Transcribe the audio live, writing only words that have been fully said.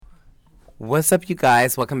What's up, you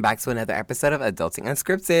guys? Welcome back to another episode of Adulting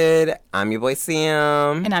Unscripted. I'm your boy,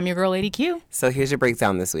 Sam. And I'm your girl, Lady Q. So here's your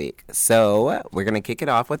breakdown this week. So we're going to kick it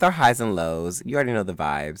off with our highs and lows. You already know the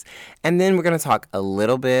vibes. And then we're going to talk a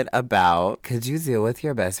little bit about, could you deal with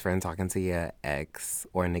your best friend talking to your ex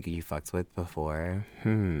or a nigga you fucked with before?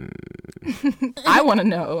 I want to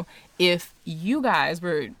know if you guys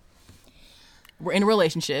were in a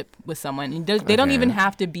relationship with someone. They don't even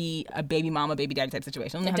have to be a baby mama, baby daddy type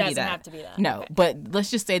situation. It doesn't have to be that. No, okay. But let's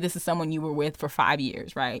just say this is someone you were with for 5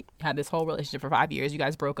 years, right? Had this whole relationship for 5 years. You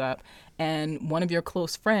guys broke up, and one of your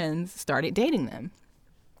close friends started dating them.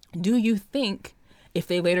 Do you think, if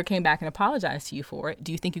they later came back and apologized to you for it,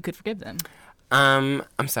 do you think you could forgive them? I'm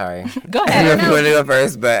sorry. Go I ahead. don't know if you want to go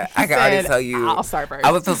first, but I can already tell you. I'll start first.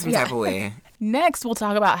 I would feel some type of way. Next, we'll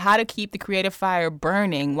talk about how to keep the creative fire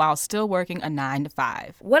burning while still working a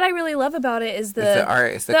 9-to-5. What I really love about it is the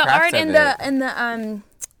art, it's the craft and of the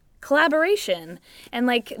collaboration, and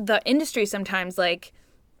like the industry sometimes like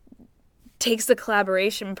takes the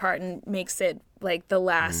collaboration part and makes it like the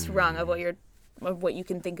last rung of what you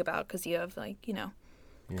can think about, because you have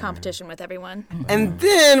competition with everyone. And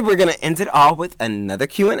then we're gonna end it all with another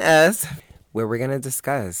Q&S where we're gonna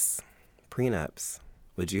discuss prenups.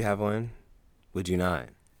 Would you have one? Would you not?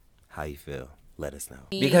 How you feel? Let us know.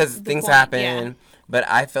 Because things happen, but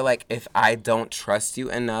I feel like if I don't trust you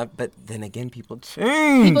enough, but then again, people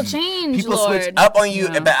change. People change, People Lord. switch up on you,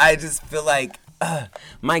 but I just feel like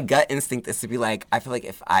my gut instinct is to be like, I feel like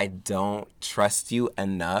if I don't trust you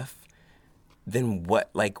enough, then what?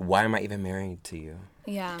 Like, why am I even married to you?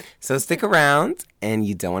 Yeah. So stick around, and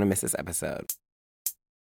you don't want to miss this episode.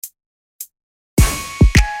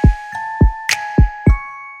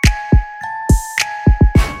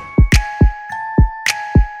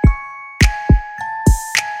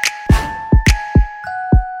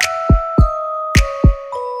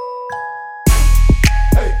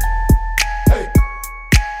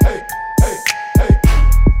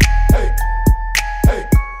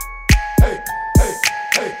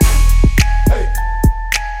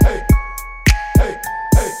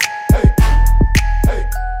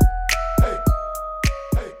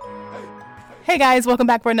 Hey guys, welcome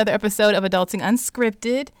back for another episode of Adulting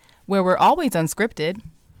Unscripted, where we're always unscripted,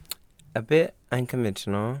 A bit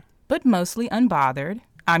unconventional. but mostly unbothered.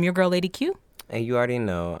 I'm your girl, Lady Q. And you already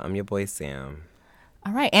know, I'm your boy, Sam.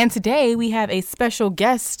 All right, and today we have a special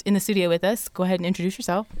guest in the studio with us. Go ahead and introduce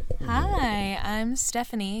yourself. Hi, I'm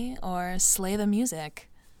Stephanie, or Slay the Music.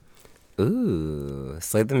 Ooh,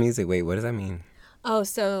 slay the music. Wait, what does that mean? Oh,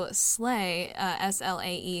 so Slay,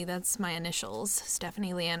 S-L-A-E, that's my initials,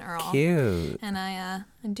 Stephanie Leanne Earl. Cute. And I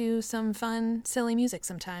do some fun, silly music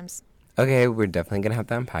sometimes. Okay, we're definitely going to have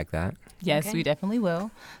to unpack that. Yes, Okay. we definitely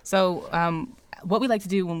will. So what we like to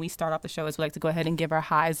do when we start off the show is we like to go ahead and give our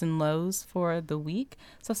highs and lows for the week.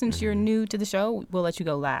 So since you're new to the show, we'll let you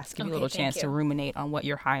go last. Give you a little chance to ruminate on what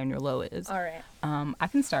your high and your low is. All right. I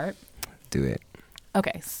can start. Do it.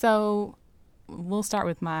 Okay, so we'll start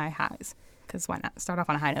with my highs, because why not? Start off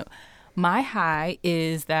on a high note. My high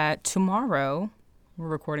is that tomorrow, we're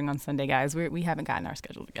recording on Sunday, guys. We haven't gotten our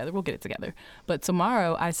schedule together. We'll get it together. But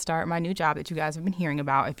tomorrow, I start my new job that you guys have been hearing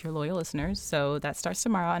about, if you're loyal listeners. So that starts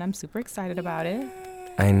tomorrow, and I'm super excited about it.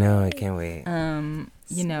 I know, I can't wait.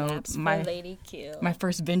 You know, Snaps for my Lady Q.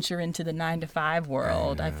 first venture into the 9-to-5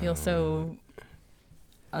 world. I feel so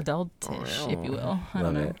adultish, if you will. I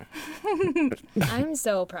don't know. It. I'm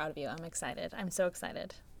so proud of you. I'm excited. I'm so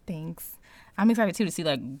excited. Thanks. I'm excited too to see,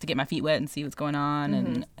 like, to get my feet wet and see what's going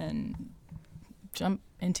on and jump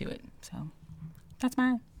into it. So that's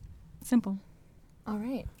my simple. All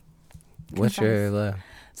right. What's your low?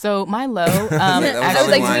 So my low. I was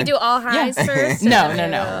like, do we do all highs first?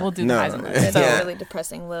 No. We'll do the No. highs and lows. That's So a really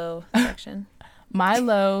depressing low section. my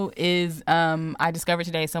low is I discovered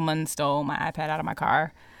today someone stole my iPad out of my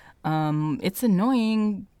car. It's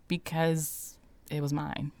annoying because it was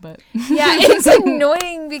mine, but Yeah, it's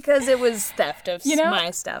annoying because it was theft of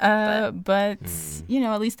my stuff. but you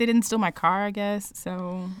know, at least they didn't steal my car, I guess.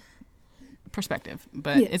 So perspective,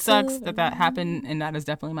 but Yeah, it sucks that happened, and that is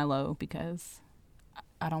definitely my low because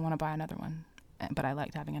I don't want to buy another one, but I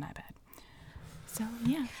liked having an iPad. So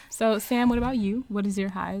yeah. So Sam, what about you? What is your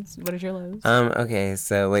highs? What is your lows? Okay,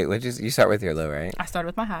 so wait, you start with your low, right? I started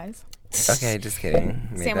with my highs. Okay, just kidding.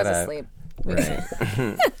 Made Sam that was up. asleep.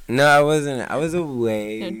 Right. No, I wasn't. I was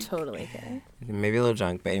away. You're totally kidding. Maybe a little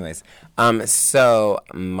drunk, but anyways. So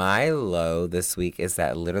my low this week is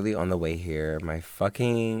that literally on the way here, my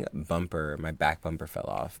fucking bumper, my back bumper fell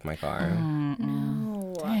off my car.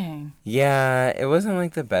 No. Dang. Yeah, it wasn't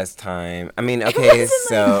like the best time. I mean, okay, It wasn't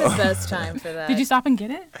so like the best time for that. Did you stop and get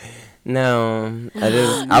it? No,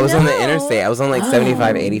 I was on the interstate. I was on like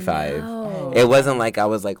 75, 85. It wasn't like I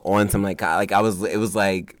was like on some like it was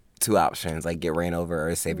like two options, like get ran over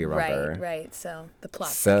or save your rubber. Right. So the plot.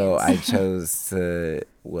 So I thickens. chose to,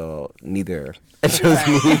 well, neither. I chose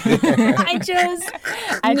neither. I chose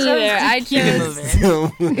I neither. I Keep it chose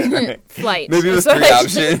moving. flight. Maybe it was So three I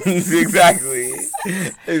chose- options. Exactly.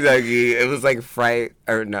 It was like fright,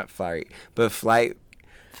 or not flight, but flight,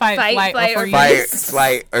 Fight, Fight, flight, or freeze.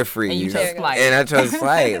 flight, or freeze. And you chose flight. And I chose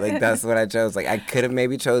flight. Like, that's what I chose. Like, I could have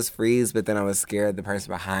maybe chose freeze, but then I was scared the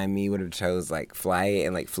person behind me would have chose, like, flight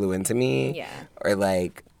and, like, flew into me. Yeah. Or,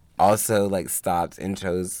 like, also, like, stopped and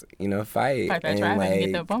chose, you know, fight. Fight that and, traffic like, and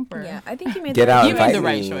get the bumper. Yeah, I think you made Get the out right You and made fight the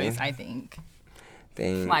right me. choice, I think.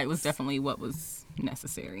 Thing. Flight was definitely what was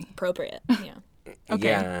necessary. appropriate. Yeah. Okay.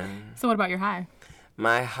 Yeah. So what about your high?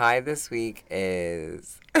 My high this week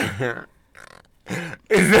is...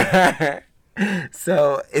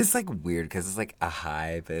 So it's like weird because it's like a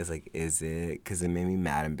high, but it's like, is it? Because it made me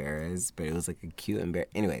mad embarrassed, but it was like a cute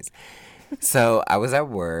embarrassed. Anyways, so I was at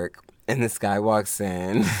work and this guy walks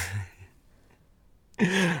in.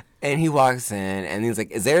 And he walks in and he's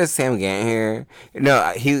like, is there a Sam Gant here?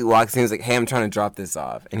 No, he walks in, he's like, hey, I'm trying to drop this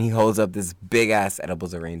off. And he holds up this big ass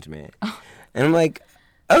edibles arrangement. And I'm like,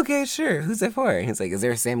 okay, sure. Who's it for? And he's like, is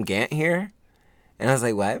there a Sam Gant here? And I was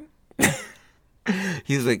like, what?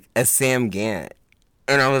 He was like, a Sam Gant.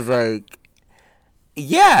 And I was like,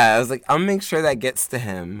 yeah. I was like, I'll make sure that gets to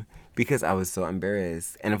him because I was so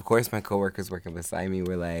embarrassed. And of course, my coworkers working beside me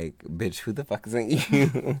were like, bitch, who the fuck isn't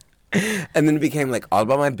you? And then it became like all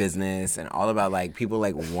about my business and all about like people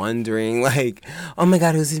like wondering like, oh my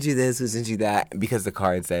God, who sent you this? Who sent you that? Because the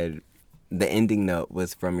card said, the ending note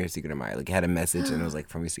was from your secret admirer. Like it had a message and it was like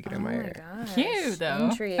from your secret admirer. Gosh. Cute, though.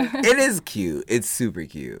 Intrigue. It is cute. It's super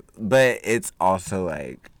cute. But it's also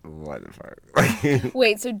like, what the fuck? Like,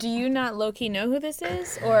 Wait, so do you not low-key know who this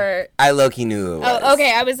is? Or... I low-key knew who it was. Oh,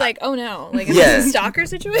 okay. I was like, oh no. Like, is Yeah. this a stalker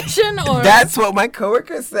situation? Or... That's what my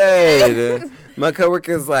coworker said. My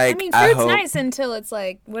coworker's like, I mean, I fruit's hope nice until it's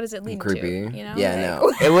like, what does it lead creepy. to? You know? Yeah,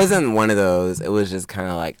 Like- no. It wasn't one of those. It was just kind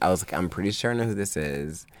of like, I was like, I'm pretty sure I know who this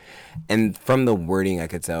is. And from the wording, I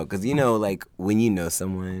could tell. Because, you know, like, when you know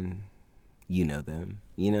someone, you know them.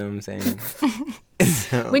 You know what I'm saying?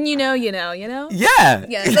 So, When you know, you know, you know? yeah.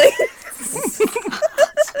 Yeah. Like,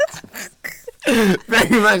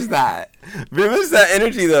 Very much that. Very much that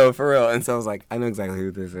energy, though, for real. And so I was like, I know exactly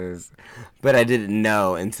who this is. But I didn't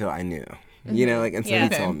know until I knew. You know, like, until Yeah.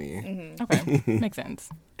 he told me. Okay, makes sense.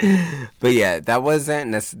 But yeah, that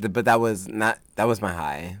wasn't but that was my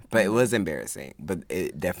high. But it was embarrassing. But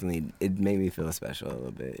it definitely, it made me feel special a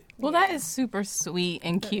little bit. Well, that is super sweet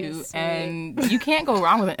and cute, is sweet. and you can't go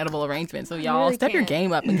wrong with an edible arrangement. So y'all, really step your can't.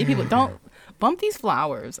 game up and give people don't bump these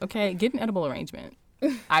flowers. Okay, get an edible arrangement.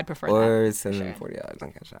 I'd prefer that Or send them $40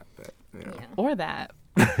 on Cash App. But, you know. or that.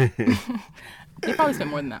 They probably spent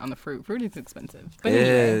more than that on the fruit. Fruit is expensive, but It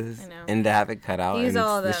anyway, is. I know. And to have it cut out Use in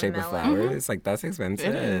all the the shape of melon. flowers, like, that's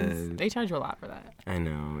expensive. it is. They charge you a lot for that. I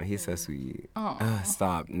know. He's so sweet. Aw. Ugh,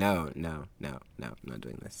 stop. No. I'm not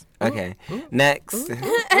doing this. Okay. Next.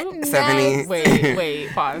 Stephanie. Wait,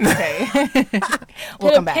 pause. Okay, we'll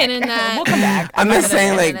Put a come back. pin in that. We'll come back. I'm just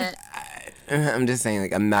saying, put a like, pin I'm just saying,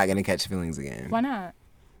 like, I'm not going to catch feelings again. Why not?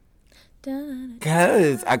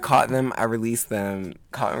 Because I caught them, I released them,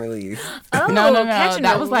 caught and released. Oh, No. catch and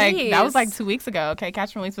That was like release. 2 weeks ago. Okay,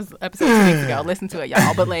 Catch and Release was episode 2 weeks ago. Listen to it,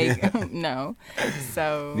 y'all. But like, no.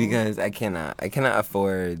 So Because I cannot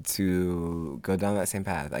afford to go down that same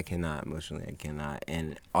path. I cannot emotionally. I cannot.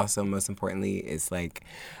 And also, most importantly, it's like,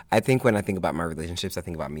 I think when I think about my relationships, I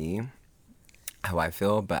think about me, how I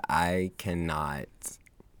feel, but I cannot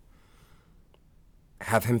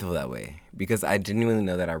have him feel that way because I genuinely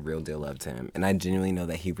know that I real deal loved him and I genuinely know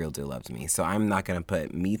that he real deal loved me. So I'm not going to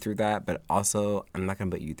put me through that, but also I'm not going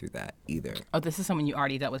to put you through that either. oh, this is someone you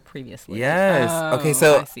already dealt with previously. Yes. Oh, Okay,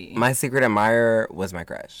 so I see. my secret admirer was my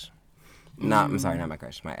crush. I'm sorry, not my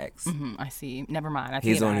crush, my ex. I see. Never mind. I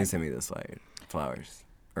He's the one who see. sent me the slide flowers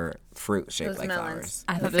or fruit shaped Those like melons. flowers.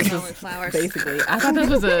 I thought this Melon was flowers. basically. I thought this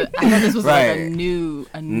was like a Right. new.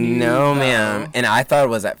 No, though. ma'am. And I thought it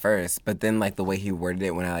was at first, but then like the way he worded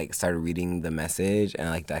it when I like started reading the message and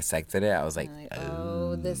I like dissected it, I was like, Like,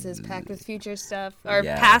 oh, this is packed with future stuff or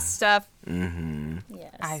Yeah. past stuff. mm-hmm.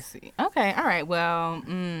 Yes. I see. Okay. All right. Well,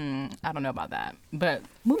 I don't know about that. But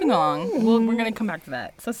moving on, we're going to come back to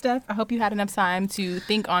that. So, Steph, I hope you had enough time to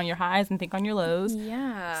think on your highs and think on your lows.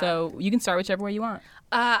 Yeah. So, you can start whichever way you want.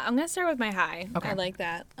 I'm gonna start with my high. Okay. I like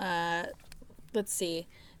that. Let's see.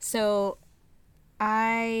 So,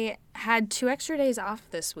 I had 2 extra days off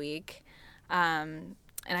this week, and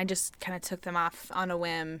I just kind of took them off on a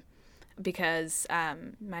whim. because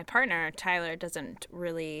my partner, Tyler, doesn't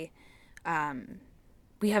really,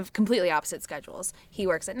 we have completely opposite schedules. He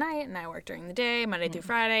works at night and I work during the day, Monday through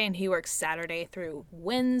Friday, and he works Saturday through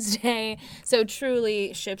Wednesday. So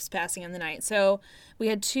truly ships passing in the night. So we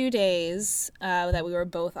had 2 days that we were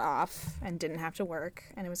both off and didn't have to work,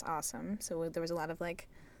 and it was awesome. So there was a lot of like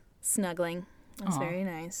snuggling. It was very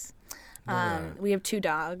nice. We have 2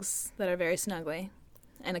 dogs that are very snuggly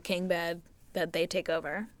and a king bed that they take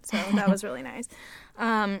over. So that was really nice.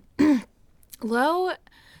 Low,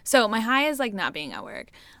 so my high is like not being at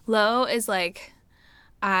work. Low is like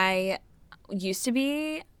I used to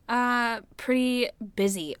be pretty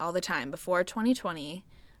busy all the time. Before 2020,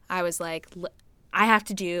 I was like, I have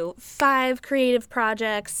to do 5 creative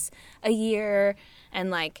projects a year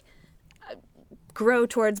and like grow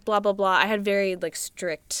towards blah, blah, blah. I had very like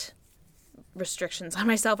strict restrictions on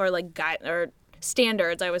myself, or like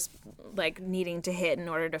standards I was like needing to hit in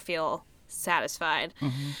order to feel satisfied.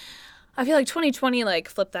 I feel like 2020 like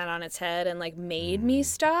flipped that on its head and like made me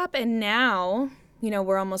stop. And now, you know,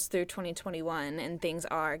 we're almost through 2021 and things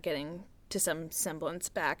are getting to some semblance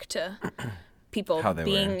back to people How they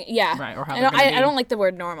being, were. yeah. Right, or how I they're gonna I be. don't like the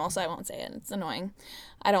word normal, so I won't say it. It's annoying.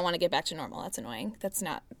 I don't want to get back to normal. That's annoying. That's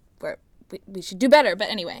not where we should do better. But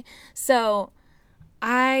anyway, so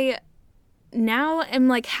I now am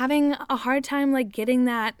like having a hard time like getting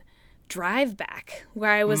that drive back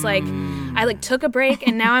where I was like, I like took a break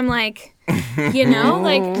and now I'm like, you know,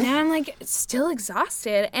 like now I'm like still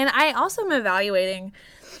exhausted. And I also am evaluating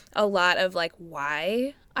a lot of like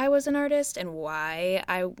why I was an artist and why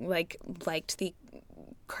I like liked the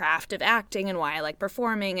craft of acting and why I like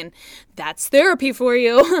performing, and that's therapy for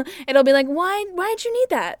you. It'll be like, why'd you need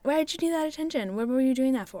that? Why'd you need that attention? What were you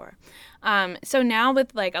doing that for? So now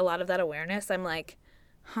with like a lot of that awareness, I'm like,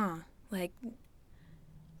 like,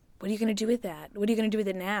 what are you going to do with that? What are you going to do with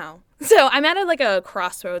it now? So I'm at like a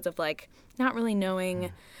crossroads of like not really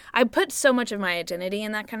knowing. I put so much of my identity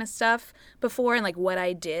in that kind of stuff before and like what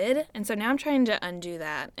I did. And so now I'm trying to undo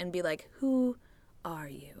that and be like, who are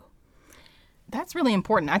you? That's really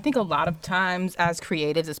important. I think a lot of times as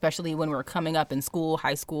creatives, especially when we're coming up in school,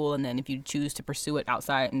 high school, and then if you choose to pursue it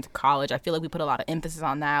outside into college, I feel like we put a lot of emphasis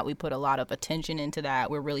on that. We put a lot of attention into that.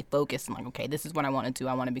 We're really focused on like, okay, this is what I want to do.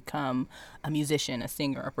 I want to become a musician, a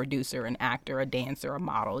singer, a producer, an actor, a dancer, a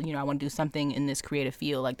model. You know, I want to do something in this creative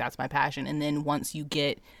field. Like that's my passion. And then once you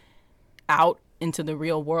get out into the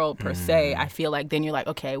real world per se, I feel like then you're like,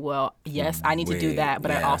 okay, well, yes, I need to do that, but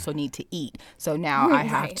I also need to eat. So now I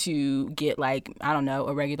have to get like, I don't know,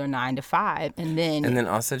 a regular 9 to 5. And then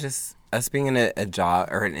also just us being in a job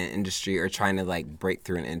or in an industry or trying to like break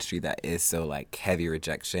through an industry that is so like heavy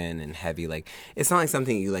rejection and heavy, like it's not like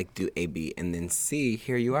something you like do A, B, and then C,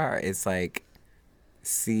 here you are. It's like,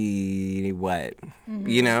 see what,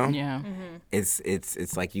 you know? yeah.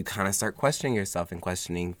 It's like you kind of start questioning yourself and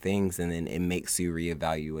questioning things, and then it makes you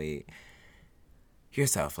reevaluate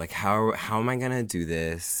yourself. Like, how am I gonna do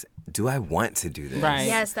this? Do I want to do this? Right.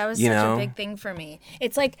 Yes, that was You such know? a big thing for me.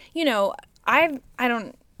 It's like, you know, I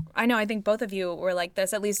think both of you were like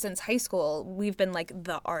this, at least since high school. We've been like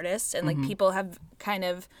the artists, and like people have kind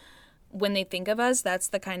of, when they think of us, that's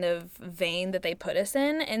the kind of vein that they put us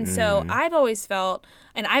in. And so I've always felt,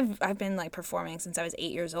 and I've been like performing since I was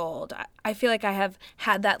 8 years old. I feel like I have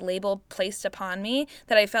had that label placed upon me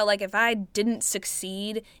that I felt like if I didn't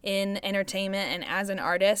succeed in entertainment and as an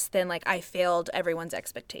artist, then like I failed everyone's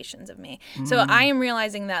expectations of me. So I am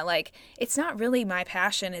realizing that like it's not really my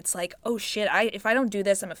passion. It's like, oh shit, if I don't do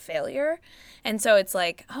this, I'm a failure. And so it's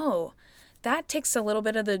like, oh, that takes a little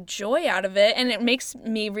bit of the joy out of it, and it makes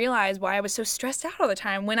me realize why I was so stressed out all the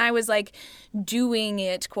time when I was like doing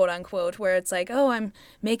it, quote unquote, where it's like, oh, I'm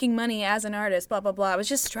making money as an artist, blah blah blah. It was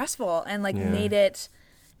just stressful and like made it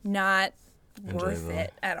not worth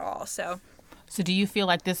it at all. So do you feel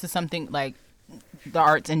like this is something like the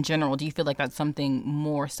arts in general? Do you feel like that's something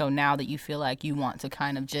more so now that you feel like you want to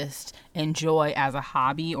kind of just enjoy as a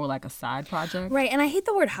hobby or like a side project? right, and I hate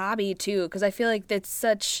the word hobby too, because I feel like that's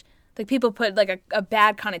such, like people put like a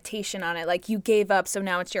bad connotation on it, like you gave up so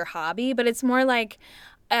now it's your hobby. But it's more like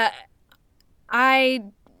I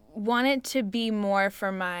want it to be more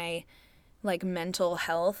for my like mental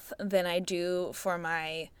health than I do for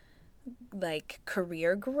my like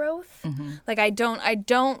career growth. Like I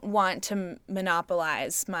don't want to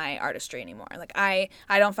monopolize my artistry anymore. Like I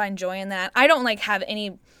don't find joy in that. I don't like have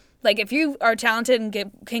any, like if you are talented and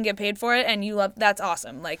can get paid for it and you love, that's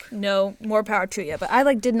awesome. Like no, more power to you. But I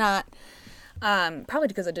like did not, probably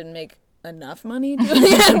because I didn't make enough money doing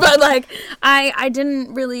it, but like I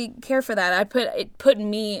didn't really care for that. It put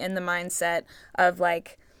me in the mindset of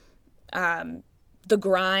like the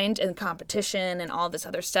grind and competition and all this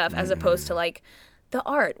other stuff, as opposed to like the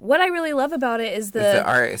art. What I really love about it is It's the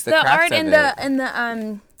art. It's the craft art of and it.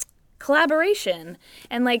 the collaboration,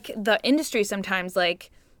 and like the industry sometimes like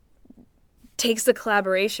takes the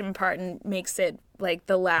collaboration part and makes it like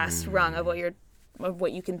the last rung of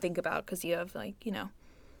what you can think about, because you have like, you know,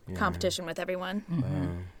 competition with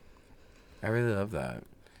everyone. I really love that.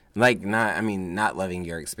 Like, not loving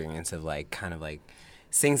your experience of like kind of like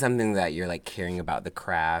seeing something that you're like caring about the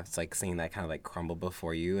crafts, like seeing that kind of like crumble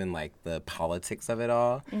before you and like the politics of it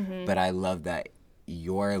all. But I love that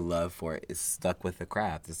your love for it is stuck with the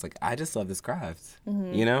craft. It's like, I just love this craft.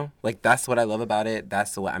 You know? Like, that's what I love about it.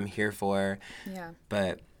 That's what I'm here for. Yeah.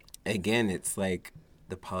 But again, it's like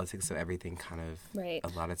the politics of everything kind of Right. a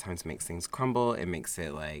lot of times makes things crumble. It makes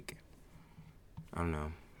it like, I don't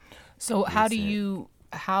know. So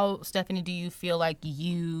how, Stephanie, do you feel like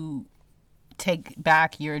you take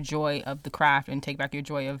back your joy of the craft and take back your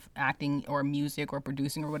joy of acting or music or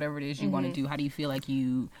producing or whatever it is you want to do? How do you feel like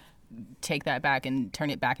you take that back and turn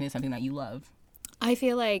it back into something that you love? I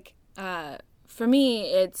feel like for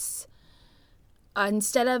me, it's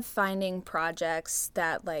instead of finding projects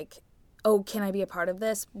that like, oh, can I be a part of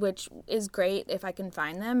this? Which is great if I can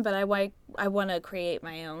find them, but I want to create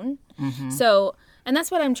my own. So, and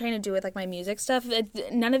that's what I'm trying to do with like my music stuff.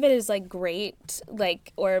 None of it is like great,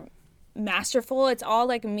 like, or masterful. It's all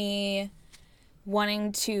like me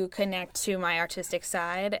wanting to connect to my artistic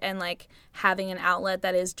side and like having an outlet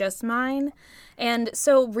that is just mine. And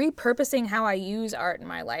so repurposing how I use art in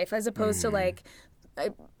my life, as opposed to like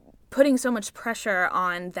putting so much pressure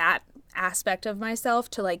on that aspect of myself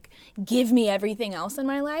to like give me everything else in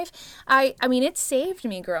my life. I mean, it saved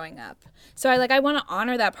me growing up. So I want to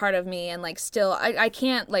honor that part of me, and like still I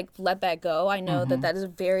can't like let that go. I know that is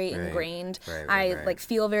very ingrained. I like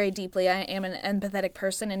feel very deeply. I am an empathetic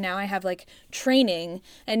person, and now I have like training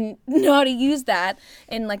and know how to use that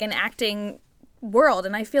in like an acting world.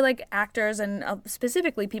 And I feel like actors, and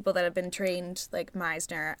specifically people that have been trained like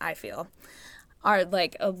Meisner, I feel, are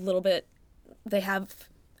like a little bit, they have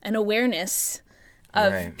an awareness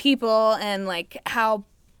of people and like how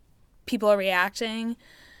people are reacting.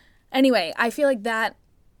 Anyway, I feel like that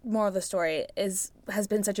moral of the story has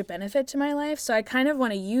been such a benefit to my life. So I kind of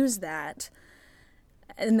want to use that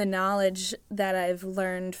and the knowledge that I've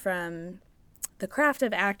learned from the craft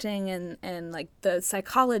of acting and like the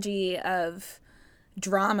psychology of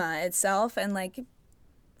drama itself, and like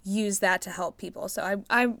use that to help people. So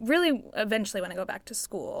I really eventually want to go back to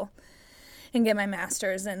school and get my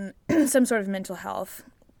master's in some sort of mental health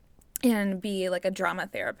and be like a drama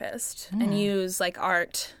therapist and use like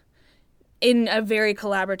art in a very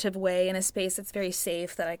collaborative way in a space that's very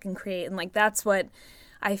safe that I can create. And like, that's what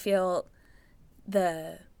I feel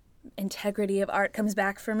the integrity of art comes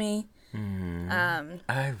back for me. So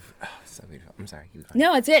beautiful. I'm sorry.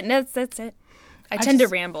 No, it's it. That's it. I tend to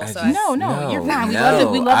ramble. No, you're fine. We love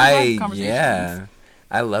it. We love the conversation. Yeah.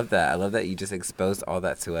 I love that. I love that you just exposed all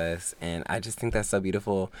that to us. And I just think that's so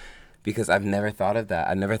beautiful, because I've never thought of that.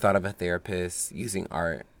 I never thought of a therapist using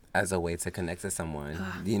art as a way to connect to someone,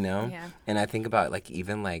 you know? Yeah. And I think about like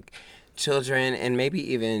even like children, and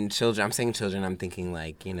maybe even children. I'm saying children, I'm thinking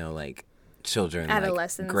like, you know, like children.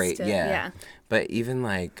 Adolescents. Like, great. Yeah. Yeah. But even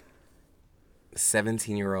like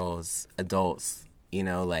 17-year-olds, adults, you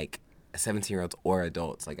know, like 17-year-olds or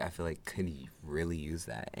adults, like I feel like could really use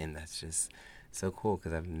that. And that's just so cool,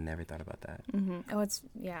 because I've never thought about that. Oh, it's,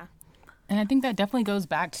 yeah. And I think that definitely goes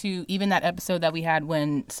back to even that episode that we had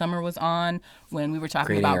when Summer was on, when we were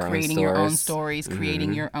talking about creating your own stories,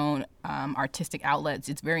 creating your own artistic outlets.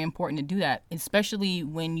 It's very important to do that, especially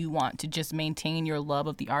when you want to just maintain your love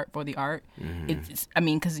of the art for the art.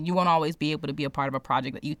 Because you won't always be able to be a part of a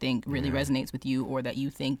project that you think really resonates with you or that you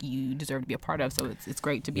think you deserve to be a part of. So it's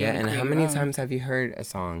great to be able to create and how your many own. times have you heard a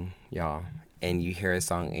song, y'all, and you hear a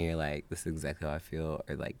song and you're like, this is exactly how I feel,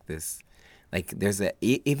 or like this... Like, there's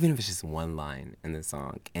even if it's just one line in the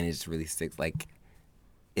song and it just really sticks, like,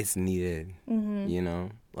 it's needed, you know?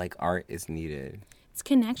 Like, art is needed. It's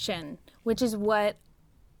connection, which is what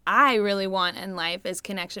I really want in life, is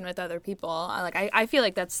connection with other people. I feel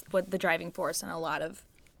like that's what the driving force in a lot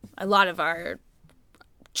of our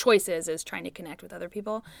choices is, trying to connect with other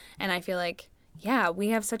people. And I feel like, yeah, we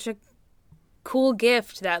have such a cool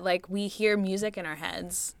gift that like we hear music in our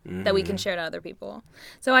heads that we can share to other people.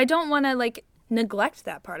 So I don't want to like neglect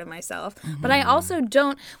that part of myself, but I also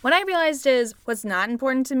don't. What I realized is what's not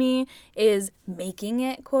important to me is making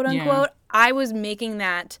it, quote unquote. I was making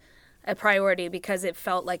that a priority because it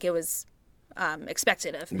felt like it was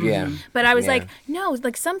expected of me. Yeah. But I was like, no,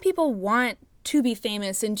 like some people want to be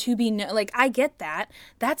famous and to be like, I get that.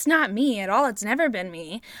 That's not me at all. It's never been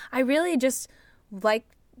me. I really just like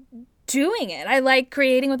doing it. I like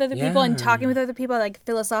creating with other people and talking with other people. I like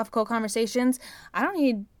philosophical conversations. I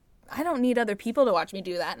don't need other people to watch me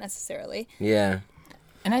do that necessarily. Yeah.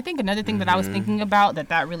 And I think another thing that I was thinking about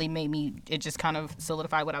that really made me, it just kind of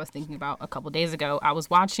solidified what I was thinking about a couple days ago. I was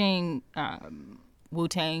watching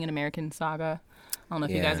Wu-Tang: An American Saga. I don't know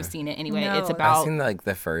if you guys have seen it. Anyway, No. it's about... I've seen like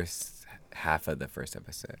the first half of the first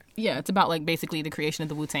episode. Yeah, it's about like basically the creation of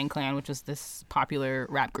the Wu-Tang Clan, which was this popular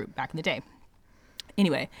rap group back in the day.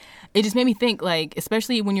 Anyway, it just made me think, like,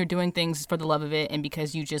 especially when you're doing things for the love of it and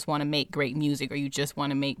because you just want to make great music or you just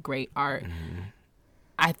want to make great art,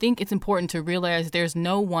 I think it's important to realize there's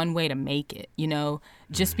no one way to make it, you know?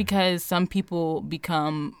 Just because some people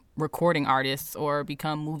become recording artists or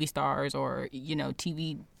become movie stars or, you know,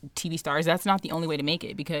 TV stars, that's not the only way to make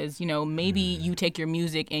it, because, you know, maybe you take your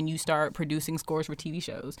music and you start producing scores for TV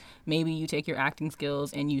shows. Maybe you take your acting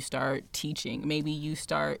skills and you start teaching. Maybe you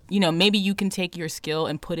start, you know, maybe you can take your skill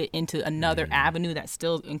and put it into another avenue that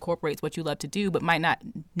still incorporates what you love to do, but might not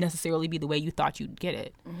necessarily be the way you thought you'd get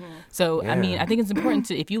it. So, I mean, I think it's important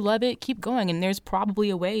to, if you love it, keep going. And there's probably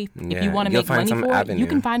a way, if you want to make money for it, you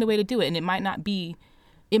can find a way to do it. And it might not be,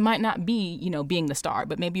 you know, being the star,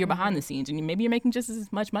 but maybe you're behind the scenes and maybe you're making just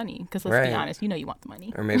as much money. Because let's be honest, you know you want the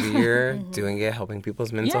money. Or maybe you're doing it helping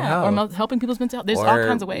people's mental health. Or helping people's mental health. There's all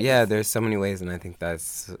kinds of ways. Yeah, there's so many ways, and I think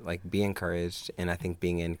that's, like, be encouraged. And I think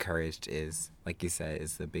being encouraged is, like you said,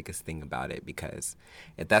 is the biggest thing about it, because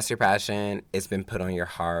if that's your passion, it's been put on your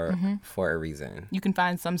heart for a reason. You can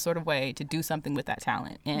find some sort of way to do something with that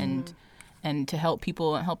talent and to help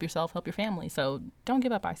people and help yourself, help your family. So don't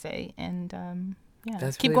give up, I say. And yeah,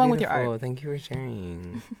 That's keep really going beautiful. with your art. Thank you for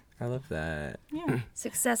sharing. I love that. Yeah.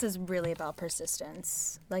 Success is really about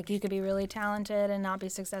persistence. Like, you could be really talented and not be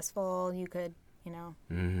successful. You could, you know,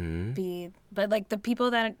 but like the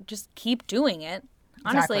people that just keep doing it,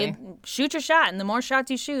 honestly, shoot your shot. And the more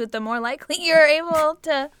shots you shoot, the more likely you're able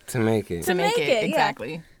to make it. To make it,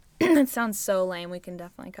 exactly. That sounds so lame. We can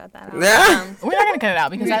definitely cut that out. We're not going to cut it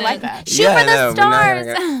out because I like that. Shoot for the stars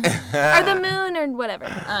or the moon or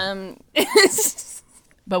whatever.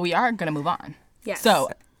 But we are going to move on. Yes. So,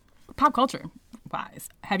 pop culture wise,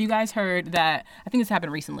 have you guys heard that, I think this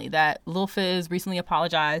happened recently, that Lil Fizz recently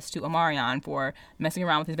apologized to Omarion for messing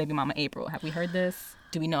around with his baby mama April? Have we heard this?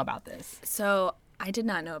 Do we know about this? So, I did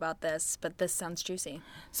not know about this, but this sounds juicy.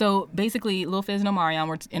 So basically, Lil Fizz and Omarion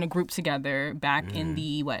were in a group together back in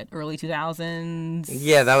the, early 2000s?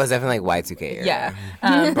 Yeah, that was definitely like Y2K era. Yeah.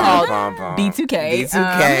 Called B2K.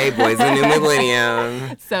 B2K, Boys in the New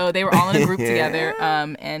Millennium. So they were all in a group together.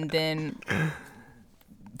 And then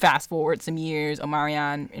fast forward some years,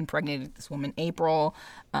 Omarion impregnated this woman, April.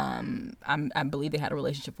 I believe they had a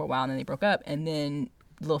relationship for a while and then they broke up. And then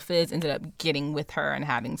Lil Fizz ended up getting with her and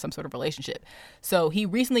having some sort of relationship. So he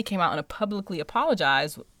recently came out and publicly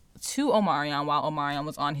apologized to Omarion while Omarion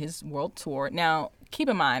was on his world tour. Now, keep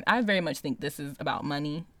in mind, I very much think this is about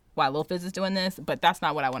money, why Lil Fizz is doing this, but that's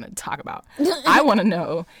not what I want to talk about. I want to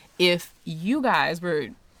know if you guys were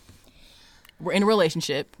in a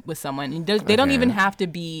relationship with someone. They don't even have to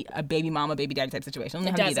be a baby mama, baby daddy type situation.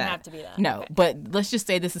 It doesn't have to be that. No, but let's just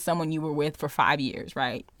say this is someone you were with for 5 years,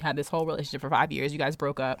 right? Had this whole relationship for 5 years. You guys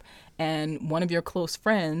broke up, and one of your close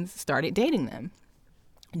friends started dating them.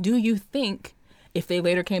 Do you think, if they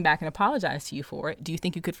later came back and apologized to you for it, do you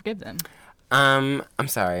think you could forgive them? I'm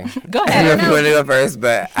sorry. Go I ahead. don't know if you want to go first,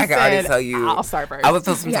 but I can already tell you. I'll start first. I would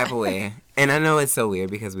feel some type of way. And I know it's so weird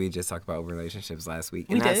because we just talked about relationships last week.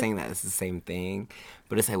 And We not did. saying that it's the same thing,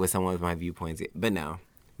 but it's like with someone with my viewpoints. But no.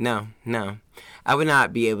 I would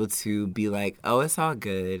not be able to be like, oh, it's all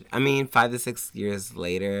good. I mean, 5 to 6 years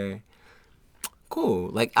later, cool.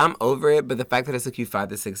 Like, I'm over it, but the fact that it took you 5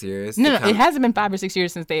 to 6 years. No, it hasn't been 5 or 6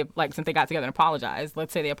 years since they got together and apologized.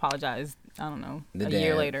 Let's say they apologized, I don't know, a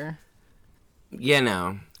year later. Yeah,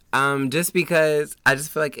 no. Just because I just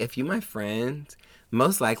feel like if you my friend,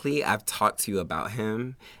 most likely I've talked to you about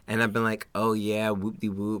him and I've been like, oh yeah,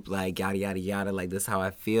 whoop-de-whoop, like yada yada yada, like this is how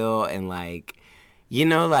I feel, and like, you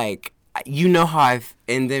know how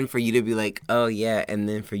and then for you to be like, oh yeah, and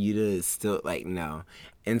then for you to still like, no.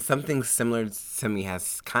 And something similar to me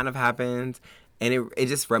has kind of happened, and it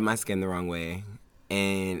just rubbed my skin the wrong way.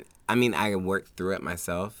 And I mean, I worked through it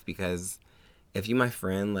myself, because if you my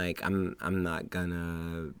friend, like, I'm not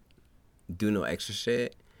gonna do no extra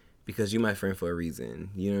shit because you my friend for a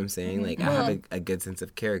reason. You know what I'm saying? Like, I have a good sense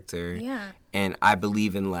of character. Yeah. And I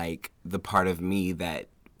believe in, like, the part of me that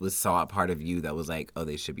saw a part of you that was like, oh,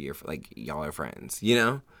 they should be like, y'all are friends, you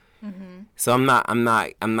know? So I'm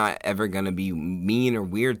not ever gonna be mean or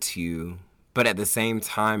weird to you But at the same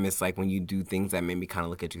time, it's like when you do things that make me kind of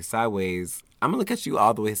look at you sideways, I'm going to look at you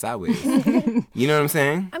all the way sideways. You know what I'm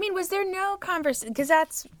saying? I mean, was there no conversation?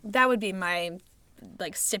 Because that would be my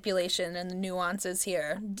like stipulation and the nuances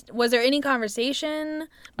here. Was there any conversation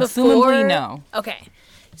before? Assumably no. Okay.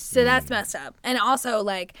 So that's messed up. And also,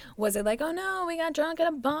 like, was it like, oh no, we got drunk at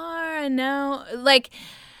a bar and now, like...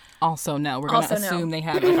 Also, no. We're going to assume they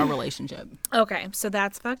have like a relationship. Okay, so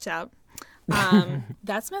that's fucked up.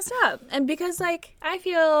 That's messed up. And because, like, I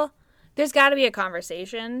feel there's got to be a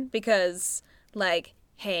conversation because, like,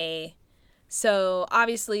 hey, so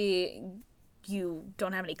obviously you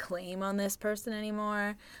don't have any claim on this person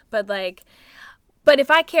anymore. But, like, but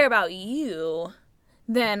if I care about you,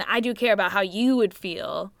 then I do care about how you would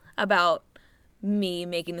feel about me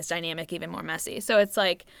making this dynamic even more messy. So it's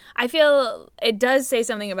like, I feel it does say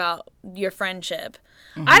something about your friendship.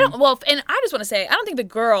 And I just want to say, I don't think the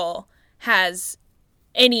girl has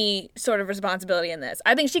any sort of responsibility in this.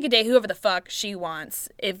 I think she could date whoever the fuck she wants.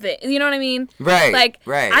 You know what I mean? Right. Like,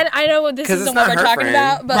 right. I know this isn't what we're talking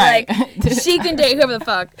about, but Right. like, she can date whoever the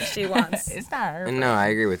fuck she wants. It's not her. No, I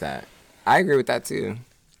agree with that. I agree with that too.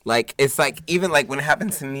 Like, it's like, even like when it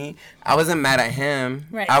happened to me, I wasn't mad at him.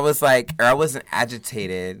 Right. I was like, or I wasn't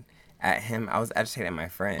agitated at him. I was agitated at my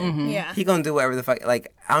friend. Yeah. He gonna do whatever the fuck,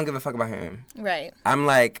 like, I don't give a fuck about him. Right. I'm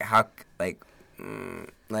like, how, like, I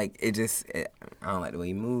don't like the way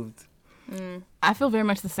he moved. I feel very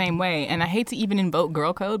much the same way, and I hate to even invoke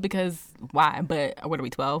girl code because why? But what are we,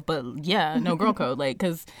 12? But yeah, no girl code. Like,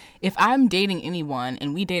 because if I'm dating anyone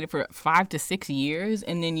and we dated for 5 to 6 years,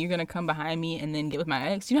 and then you're gonna come behind me and then get with my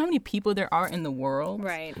ex, you know how many people there are in the world?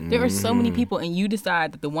 Right. There are so many people, and you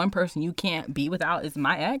decide that the one person you can't be without is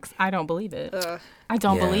my ex. I don't believe it. Ugh. I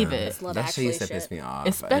don't Yeah. believe it. It's Love That shit Actually used to shit. piss me off.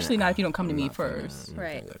 Especially not if you don't come to I'm me not finna- first. I'm not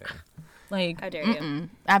Right. finna go there. Like, How dare you.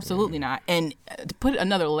 absolutely not. And to put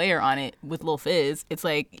another layer on it with Lil Fizz, it's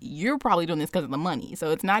like, you're probably doing this because of the money.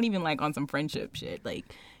 So it's not even like on some friendship shit. Like,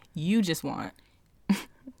 you just want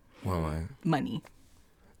What? money.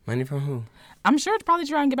 Money from who? I'm sure it's probably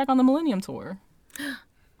trying to get back on the Millennium Tour.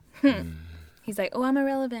 He's like, oh, I'm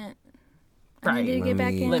irrelevant. I need to Right. get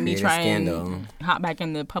back in. Let me Create a try scandal. and hop back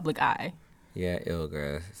in the public eye. Yeah, ill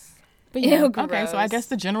gross. But yeah, Ew, okay, so I gross. guess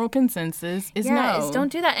the general consensus is Yeah, no. is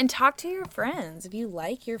don't do that. And talk to your friends. If you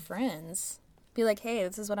like your friends, be like, hey,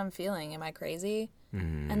 this is what I'm feeling. Am I crazy?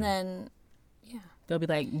 And then They'll be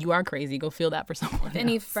like, you are crazy. Go feel that for someone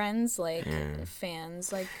any else. friends, like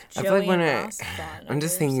fans, like I Joey feel like when and Ross thought I'm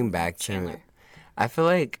just of thinking back to, Chandler. I feel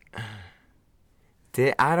like,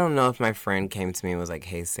 I don't know if my friend came to me and was like,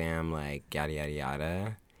 hey, Sam, like, yada, yada,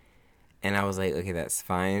 yada. And I was like, okay, that's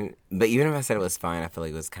fine. But even if I said it was fine, I feel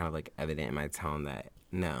like it was kind of like evident in my tone that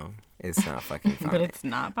no, it's not fucking fine. But it's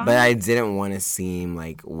not fine. But I didn't want to seem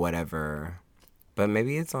like whatever. But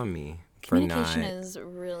maybe it's on me for Communication not is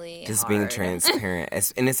really just hard. being transparent.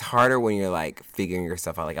 And it's harder when you're like figuring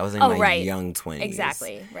yourself out. Like I was in my right. young 20s.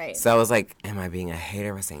 Exactly, right. So I was like, am I being a hater?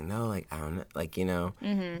 I was saying no, like I don't know, like, you know.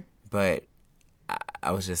 But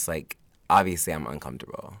I was just like, obviously I'm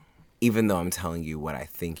uncomfortable. Even though I'm telling you what I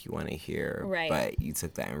think you want to hear, Right. but you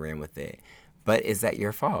took that and ran with it. But is that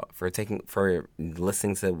your fault for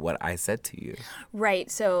listening to what I said to you? Right.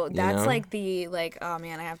 So that's know? like the oh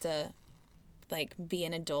man, I have to like be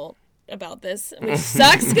an adult about this, which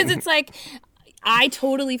sucks because it's like I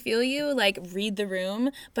totally feel you, like read the room,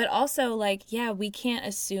 but also like yeah, we can't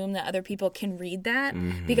assume that other people can read that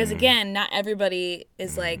because again, not everybody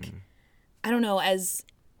is like I don't know, as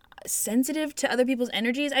sensitive to other people's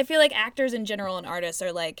energies. I feel like actors in general and artists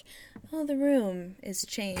are like, oh, the room is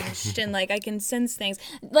changed and like I can sense things.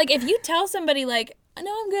 Like if you tell somebody like,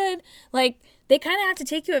 no, I'm good, like they kind of have to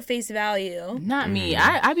take you at face value. Not me.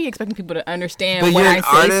 I be expecting people to understand But when you're I an say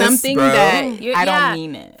artist, something bro. that I Yeah. don't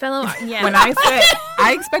mean it. Fellow, yeah. When I say,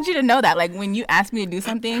 I expect you to know that. Like when you ask me to do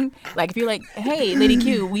something, like if you're like, "Hey, Lady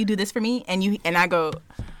Q, will you do this for me?" and I go,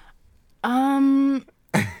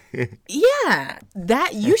 yeah,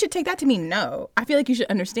 that you should take that to mean no. I feel like you should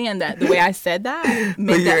understand that the way I said that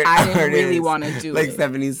meant that I didn't really want to do like it.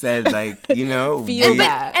 Stephanie said, like, you know, Feel we-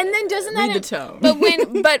 that. And then doesn't that Read the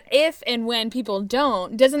tone. but if and when people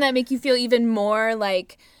don't, doesn't that make you feel even more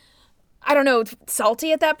like I don't know,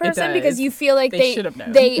 salty at that person does. because you feel like They should have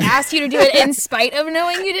known. they asked you to do it in spite of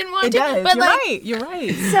knowing you didn't want It to. does. But You're like right. You're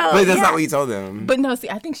right. so but that's yeah. not what you told them. But no,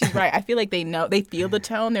 see, I think she's right. I feel like they know, they feel the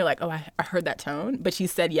tone. They're like, oh, I heard that tone, but she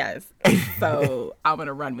said yes, so I'm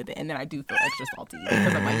gonna run with it. And then I do feel extra salty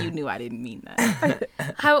because I'm like, you knew I didn't mean that.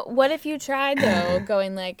 What if you tried though,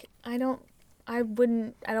 going like, I don't I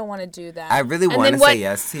don't want to do that. I really And want then to what- say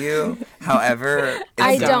yes to you. However,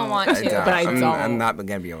 I don't want to. But I don't. I'm not going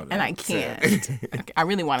to be able to. And I can't. I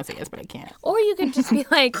really want to say yes, but I can't. Or you could just be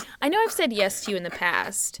like, I know I've said yes to you in the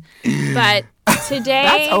past, but today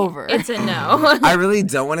That's over. it's a no. I really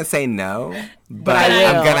don't want to say no, but I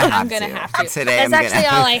I'm will. going to have I'm gonna have to. Today, That's I'm actually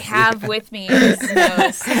gonna all I have with me is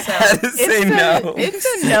no's. So say no.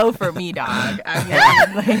 It's a no for me, dog. I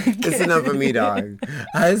mean, like, It's enough for me, dog.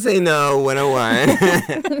 I say no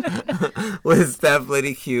 101 with Steph,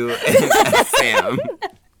 Lady Q, and Sam.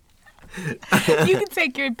 you can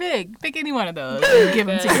take your pick. Pick any one of those and give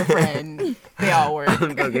them to your friend. They all work.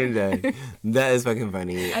 I'm fucking dead. That is fucking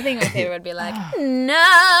funny. I think my favorite would be like,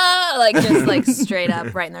 no, like just like straight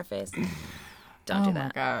up right in their face. Don't do Oh my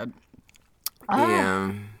that. god.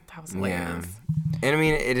 Yeah. That was Yeah. hilarious. And I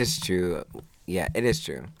mean, it is true. Yeah, it is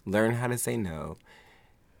true. Learn how to say no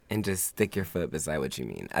and just stick your foot beside what you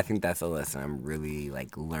mean. I think that's a lesson I'm really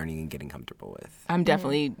like learning and getting comfortable with. I'm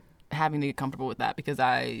definitely having to get comfortable with that because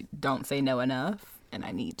I don't say no enough and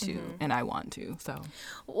I need to and I want to. So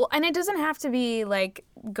Well, and it doesn't have to be like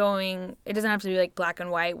it doesn't have to be like black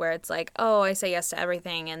and white where it's like, oh, I say yes to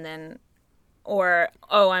everything and then, or,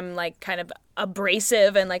 oh, I'm like kind of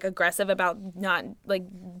abrasive and like aggressive about not like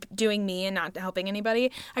doing me and not helping anybody.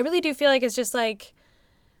 I really do feel like it's just like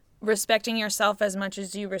respecting yourself as much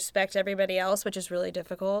as you respect everybody else, which is really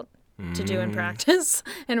difficult to do in practice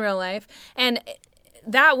in real life. And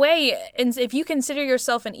that way, and if you consider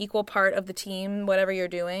yourself an equal part of the team, whatever you're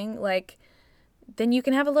doing, like, then you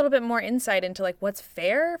can have a little bit more insight into like what's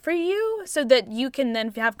fair for you so that you can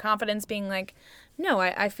then have confidence being like, no,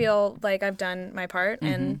 I feel like I've done my part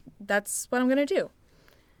and that's what I'm going to do.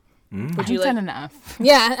 Would you done enough?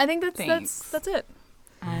 Yeah, I think Thanks. that's it.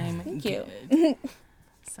 Thank you.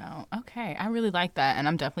 So, okay. I really like that. And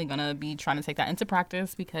I'm definitely going to be trying to take that into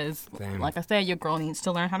practice because, Same. like I said, your girl needs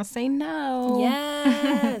to learn how to say no.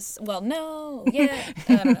 Yes. Well, no. Yeah.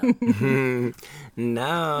 I don't know.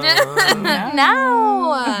 No.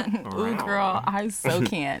 No. Ooh, girl, I so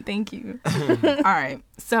can't. Thank you. All right.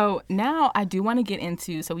 So now I do want to get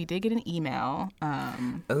into, so we did get an email.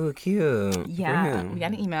 Oh, cute. Yeah, we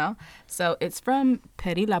got an email. So it's from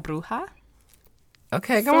Peri La Bruja.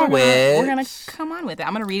 Okay, So come on, we're gonna witch. come on with it.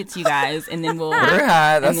 I'm gonna read it to you guys, and then we'll. Bruja,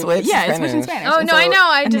 that's and then- witch. Yeah, it's witch in Spanish. Spanish. Oh, And no, I so-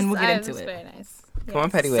 know. and then we'll get into It's it. very nice. Come on,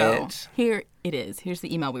 Petty So Witch. here it is. Here's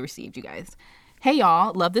the email we received, you guys. Hey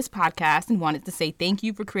y'all, love this podcast and wanted to say thank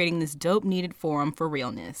you for creating this dope needed forum for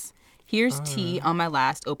realness. Here's tea on my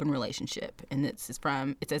last open relationship, and this is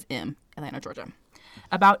from, it says M, Atlanta, Georgia.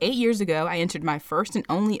 About 8 years ago, I entered my first and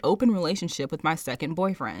only open relationship with my second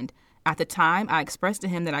boyfriend. At the time, I expressed to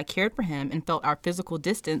him that I cared for him and felt our physical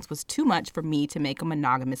distance was too much for me to make a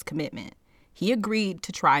monogamous commitment. He agreed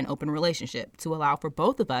to try an open relationship to allow for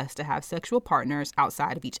both of us to have sexual partners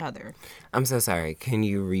outside of each other. I'm so sorry. Can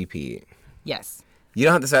you repeat? Yes. You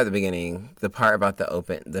don't have to start at the beginning. The part about the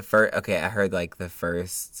open, the first. Okay, I heard like the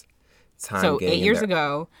first time. So 8 years into-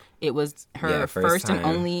 ago, it was her Yeah, first and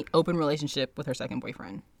time. only open relationship with her second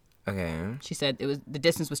boyfriend. Okay. She said it was the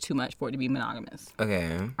distance was too much for it to be monogamous.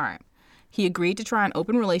 Okay. All right. He agreed to try an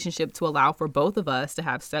open relationship to allow for both of us to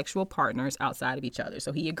have sexual partners outside of each other.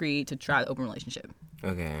 So he agreed to try the open relationship.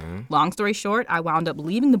 Okay. Long story short, I wound up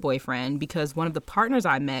leaving the boyfriend because one of the partners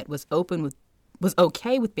I met was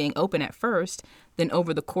okay with being open at first, then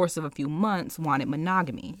over the course of a few months wanted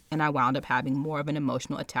monogamy, and I wound up having more of an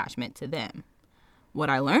emotional attachment to them. What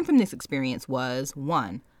I learned from this experience was,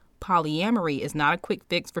 1, polyamory is not a quick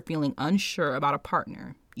fix for feeling unsure about a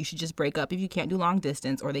partner. You should just break up if you can't do long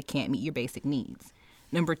distance or they can't meet your basic needs.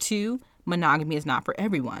 Number 2, monogamy is not for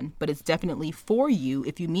everyone, but it's definitely for you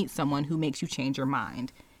if you meet someone who makes you change your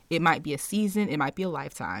mind. It might be a season, it might be a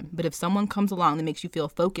lifetime, but if someone comes along that makes you feel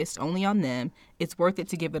focused only on them, it's worth it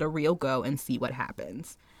to give it a real go and see what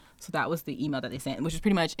happens. So that was the email that they sent, which is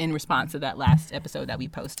pretty much in response to that last episode that we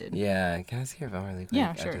posted. Yeah. Can I see your phone really quick?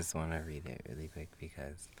 Yeah, sure. I just want to read it really quick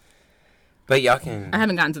because. But y'all can. I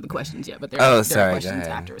haven't gotten to the questions yet, but there Oh, are sorry, go questions ahead.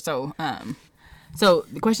 after. So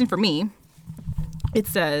the question for me, it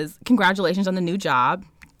says, congratulations on the new job.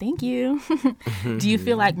 Thank you. Do you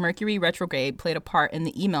feel like Mercury retrograde played a part in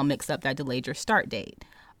the email mix-up that delayed your start date?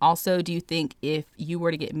 Also, do you think if you were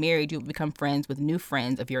to get married, you would become friends with new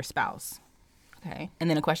friends of your spouse? Okay. And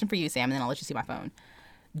then a question for you, Sam, and then I'll let you see my phone.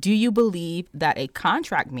 Do you believe that a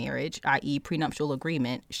contract marriage, i.e. prenuptial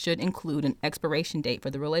agreement, should include an expiration date for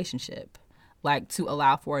the relationship? Like to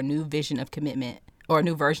allow for a new vision of commitment or a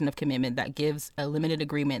new version of commitment that gives a limited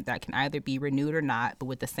agreement that can either be renewed or not, but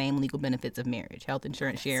with the same legal benefits of marriage, health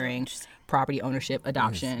insurance sharing, property ownership,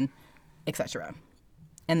 adoption, etc.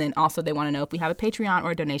 And then also they want to know if we have a Patreon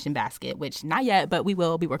or a donation basket, which not yet, but we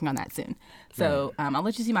will be working on that soon. So I'll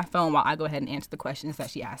let you see my phone while I go ahead and answer the questions that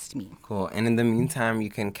she asked me. Cool. And in the meantime, you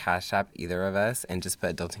can Cash App either of us and just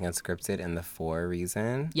put Adulting Unscripted in the for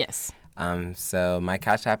reason. Yes. So my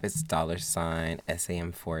Cash App is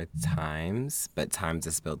 $SAM4 times, but times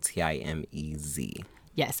is spelled TIMEZ.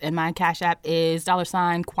 Yes, and my Cash App is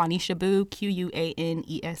 $Quanisha Boo,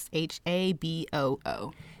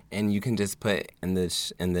 QUANESHABOO. And you can just put in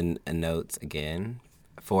the notes again.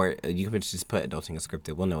 You can just put Adulting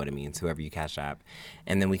Unscripted. We'll know what it means, whoever you Cash App.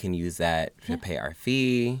 And then we can use that to pay our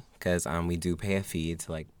fee, because we do pay a fee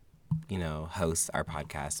to, host our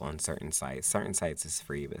podcast on certain sites. Certain sites is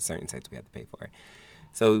free, but certain sites we have to pay for.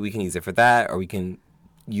 So we can use it for that, or we can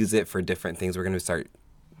use it for different things. We're going to start,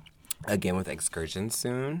 again, with excursions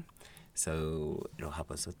soon. So it'll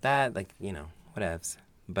help us with that, whatevs.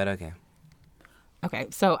 But okay. Okay,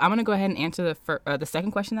 so I'm going to go ahead and answer the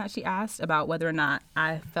second question that she asked about whether or not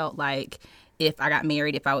I felt like if I got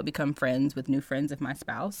married, if I would become friends with new friends of my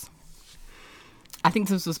spouse. I think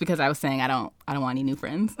this was because I was saying I don't want any new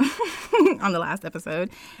friends on the last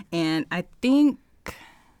episode. And I think,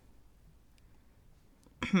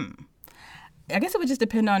 I guess it would just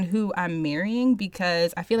depend on who I'm marrying,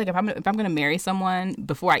 because I feel like if I'm going to marry someone,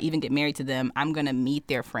 before I even get married to them, I'm going to meet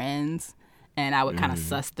their friends and I would kind of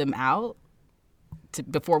suss them out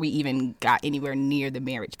before we even got anywhere near the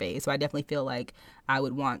marriage phase. So I definitely feel like I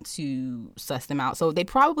would want to suss them out. So they'd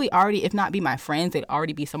probably already, if not be my friends, they'd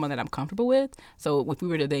already be someone that I'm comfortable with. So if we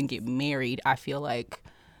were to then get married, I feel like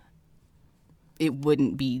it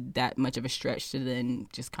wouldn't be that much of a stretch to then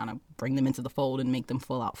just kind of bring them into the fold and make them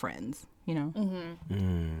full out friends, you know?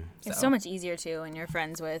 It's so much easier too when you're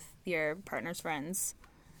friends with your partner's friends.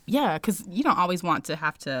 Yeah, because you don't always want to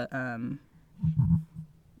have to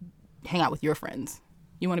hang out with your friends.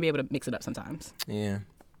 You want to be able to mix it up sometimes. Yeah.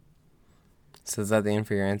 So is that the end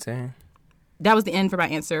for your answer? That was the end for my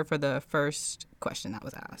answer for the first question that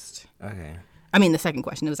was asked. Okay. I mean, the second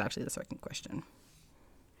question. It was actually the second question.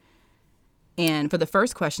 And for the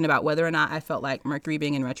first question about whether or not I felt like Mercury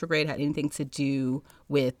being in retrograde had anything to do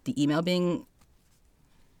with the email being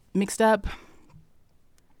mixed up.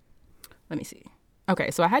 Let me see. Okay,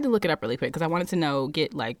 so I had to look it up really quick because I wanted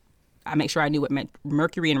to I make sure I knew what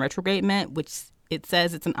Mercury in retrograde meant, which it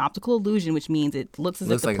says it's an optical illusion, which means it looks as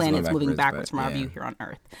if the planet's moving backwards from our view here on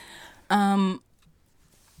Earth.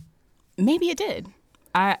 Maybe it did.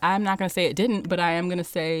 I'm not going to say it didn't, but I am going to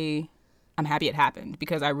say I'm happy it happened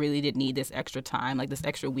because I really did need this extra time, like this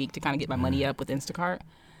extra week to kind of get my money up with Instacart.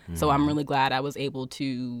 So I'm really glad I was able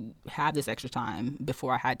to have this extra time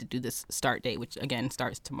before I had to do this start date, which, again,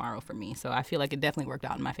 starts tomorrow for me. So I feel like it definitely worked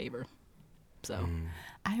out in my favor. So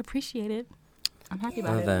I appreciate it. I'm happy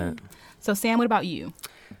about it. So, Sam, what about you?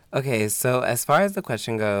 Okay, so as far as the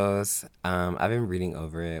question goes, I've been reading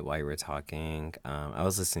over it while you were talking. I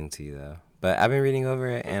was listening to you, though. But I've been reading over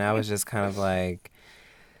it, and I was just kind of like,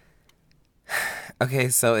 okay,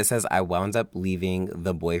 so it says, I wound up leaving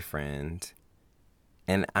the boyfriend.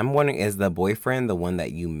 And I'm wondering, is the boyfriend the one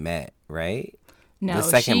that you met, right? No, the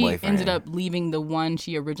second she boyfriend ended up leaving the one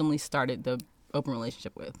she originally started the open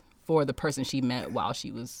relationship with for the person she met while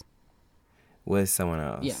she was with someone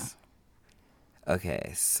else. Yeah.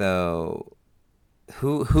 Okay, so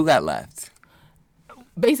who got left?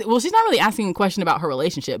 Well, she's not really asking a question about her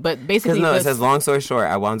relationship, but basically, it says, long story short,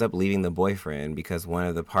 I wound up leaving the boyfriend because one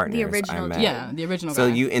of the partners I met. Yeah, the original So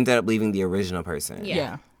guy. you ended up leaving the original person.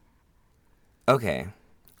 Yeah. Okay.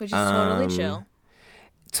 Which is totally chill.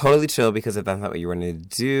 Totally chill, because if that's not what you wanted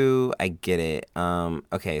to do, I get it.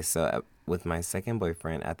 Okay, so with my second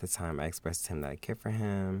boyfriend at the time, I expressed to him that I cared for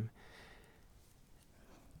him.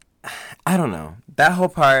 I don't know. That whole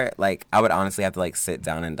part, I would honestly have to, sit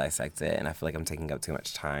down and dissect it, and I feel like I'm taking up too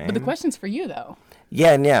much time. But the question's for you, though.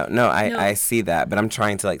 Yeah, no, I see that, but I'm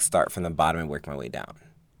trying to, start from the bottom and work my way down,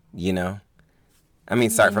 you know? I mean,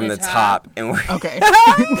 start from the top and work. Okay.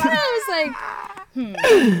 I was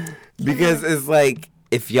like, Because it's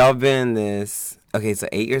if y'all been in this... Okay, so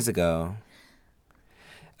 8 years ago...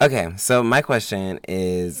 Okay, so my question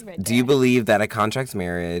is, do you believe that a contract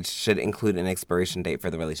marriage should include an expiration date for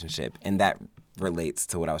the relationship? And that relates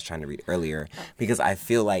to what I was trying to read earlier, because I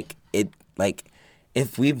feel like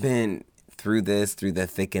if we've been through this, through the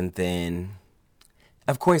thick and thin,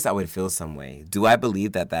 of course I would feel some way. Do I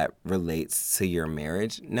believe that relates to your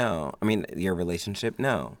marriage? No. I mean, your relationship?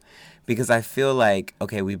 No. Because I feel like,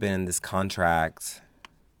 okay, we've been in this contract,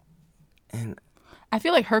 and I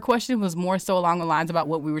feel like her question was more so along the lines about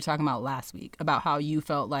what we were talking about last week, about how you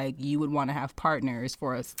felt like you would want to have partners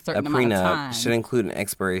for a certain amount of time. A prenup should include an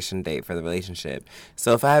expiration date for the relationship.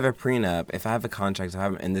 So if I have a prenup, if I have a contract, if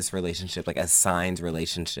I'm in this relationship, like a signed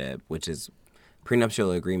relationship, which is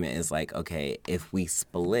prenuptial agreement is like, okay, if we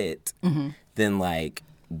split, then like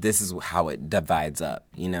this is how it divides up,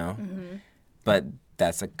 you know? But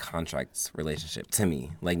that's a contract relationship to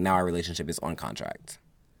me. Like now our relationship is on contract.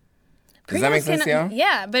 Does that make sense, y'all?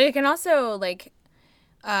 Yeah, but it can also like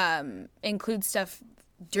include stuff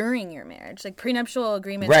during your marriage. Like prenuptial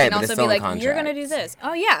agreements can also be like, you're going to do this.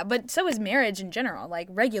 Oh yeah, but so is marriage in general. Like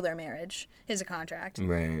regular marriage is a contract.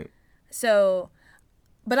 Right. So,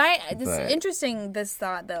 but interesting this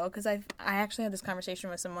thought though, because I actually had this conversation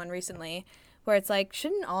with someone recently where it's like,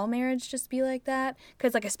 shouldn't all marriage just be like that?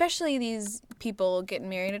 Because like especially these people getting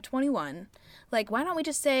married at 21, like why don't we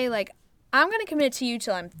just say like, I'm going to commit to you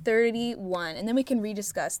till I'm 31, and then we can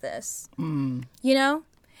rediscuss this. You know?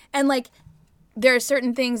 And, like, there are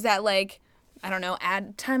certain things that, like, I don't know,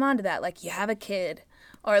 add time onto that. Like, you have a kid.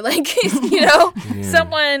 Or, like, you know,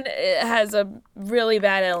 someone has a really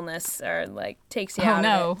bad illness or, like, takes you out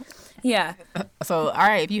of it. Yeah. So, all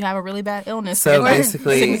right, if you have a really bad illness. So,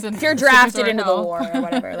 basically. If you're drafted into the war or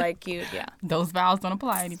whatever, like, those vows don't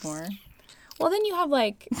apply anymore. Well, then you have,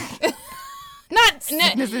 like...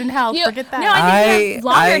 Sickness and health, forget that. No, I think you have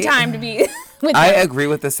longer time to be with I them. agree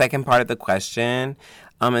with the second part of the question,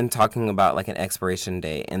 and talking about like an expiration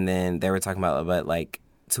date, and then they were talking about like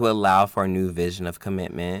to allow for a new vision of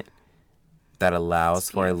commitment that allows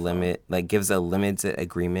for a limit, like gives a limited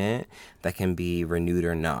agreement that can be renewed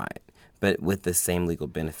or not, but with the same legal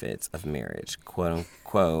benefits of marriage, quote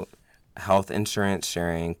unquote. Health insurance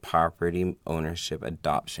sharing, property ownership,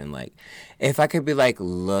 adoption. Like, if I could be like,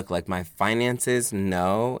 look, like my finances,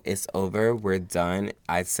 no, it's over, we're done.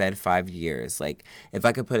 I said 5 years. Like, if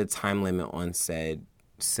I could put a time limit on said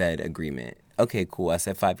agreement. Okay, cool. I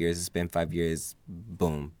said 5 years. It's been 5 years.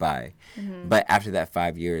 Boom, bye. But after that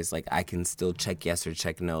 5 years, like I can still check yes or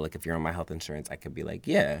check no. Like if you're on my health insurance, I could be like,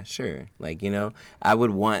 yeah, sure. Like, you know, I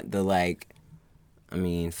would want the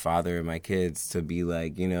father of my kids to be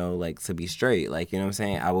like, you know, like to be straight. Like, you know what I'm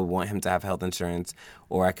saying? I would want him to have health insurance,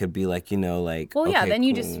 or I could be like, you know, like. Well, yeah, okay, then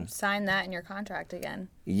you cool. just sign that in your contract again.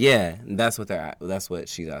 Yeah, that's what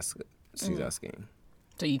she's asking.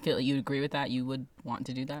 So you feel like you'd agree with that? You would want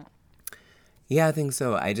to do that? Yeah, I think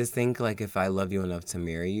so. I just think like if I love you enough to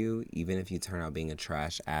marry you, even if you turn out being a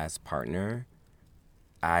trash ass partner,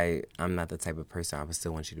 I'm not the type of person I would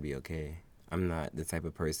still want you to be okay. I'm not the type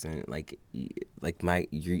of person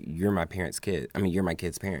you're my parents' kid. I mean, you're my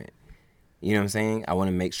kid's parent. You know what I'm saying? I want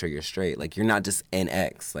to make sure you're straight. Like you're not just an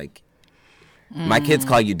ex. Like my kids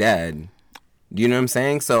call you dad. Do you know what I'm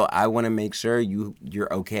saying? So I want to make sure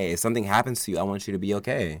you're okay. If something happens to you, I want you to be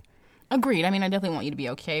okay. Agreed. I mean, I definitely want you to be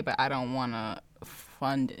okay, but I don't want to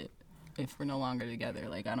fund it if we're no longer together.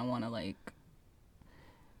 Like I don't want you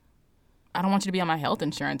to be on my health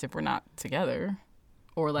insurance if we're not together,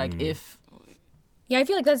 or like if. Yeah, I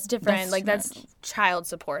feel like that's different. That's child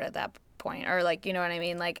support at that point. Or, like, you know what I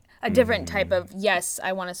mean? Like, a different type of, yes,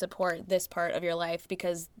 I want to support this part of your life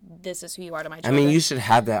because this is who you are to my children. I mean, you should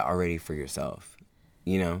have that already for yourself,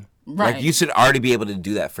 you know? Right. Like, you should already be able to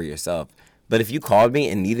do that for yourself. But if you called me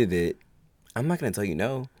and needed it, I'm not going to tell you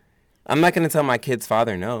no. I'm not going to tell my kid's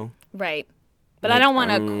father no. Right. But I don't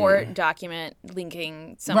want a court document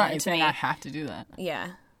linking someone to saying me. I have to do that.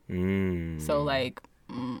 Yeah. So, like,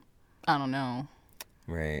 I don't know.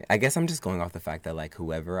 Right. I guess I'm just going off the fact that, like,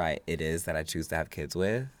 whoever it is that I choose to have kids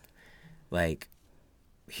with, like,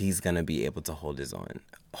 he's going to be able to hold his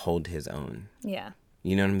own. Yeah.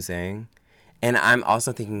 You know what I'm saying? And I'm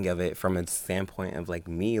also thinking of it from a standpoint of, like,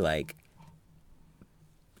 me, like,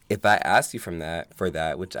 if I asked you for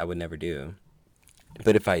that, which I would never do,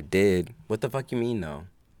 but if I did, what the fuck you mean, no?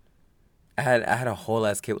 I had a whole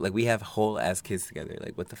ass kid. Like, we have whole ass kids together.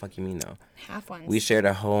 Like, what the fuck you mean, no? Half ones. We shared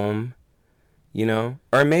a home. You know,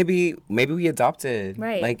 or maybe we adopted.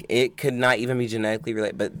 Right. Like it could not even be genetically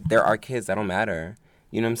related, but there are kids that don't matter.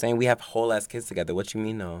 You know what I'm saying? We have whole ass kids together. What you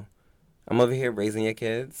mean, no? I'm over here raising your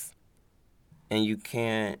kids, and you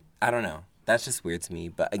can't. I don't know. That's just weird to me.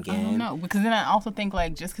 But again, I don't know, because then I also think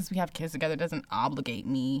like just because we have kids together doesn't obligate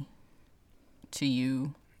me to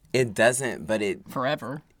you. It doesn't, but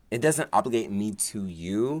forever. It doesn't obligate me to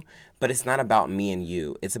you, but it's not about me and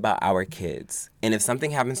you. It's about our kids. And if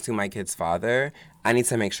something happens to my kid's father, I need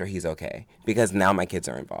to make sure he's okay because now my kids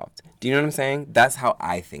are involved. Do you know what I'm saying? That's how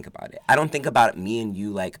I think about it. I don't think about me and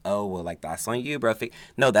you like, oh, well, like, that's on you, bro.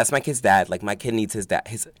 No, that's my kid's dad. Like, my kid needs his dad.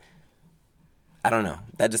 I don't know.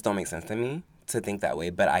 That just don't make sense to me to think that way.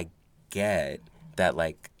 But I get that,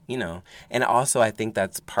 like, you know. And also I think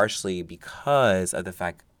that's partially because of the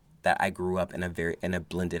fact that I grew up in a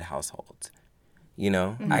blended household. You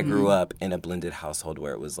know, I grew up in a blended household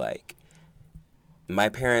where it was like my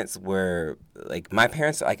parents,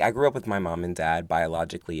 I grew up with my mom and dad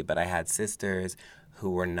biologically, but I had sisters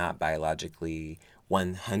who were not biologically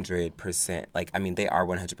 100%. Like, I mean, they are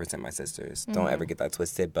 100% my sisters. Don't ever get that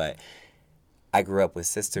twisted. But I grew up with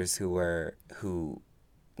sisters who,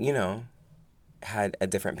 you know, had a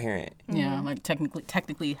different parent. Yeah, like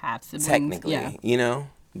technically have siblings. Technically, yeah. you know,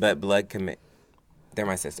 but they're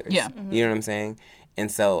my sisters. Yeah. You know what I'm saying? And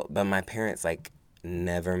so, but my parents, like,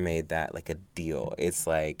 never made that, like, a deal. It's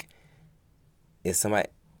like,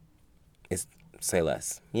 say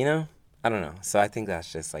less, you know? I don't know. So I think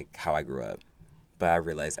that's just, like, how I grew up. But I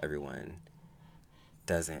realize everyone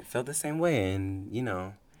doesn't feel the same way. And, you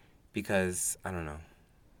know, because, I don't know.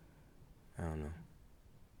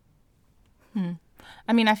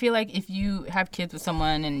 I mean, I feel like if you have kids with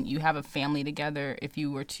someone and you have a family together, if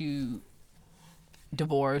you were to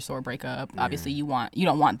divorce or break up, obviously you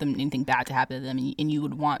don't want them anything bad to happen to them, and you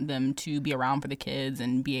would want them to be around for the kids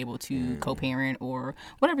and be able to co-parent or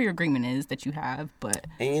whatever your agreement is that you have. But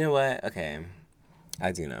and you know what? Okay,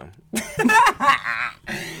 I do know.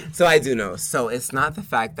 So I do know. So it's not the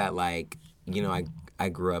fact that, like, you know, I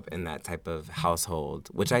grew up in that type of household,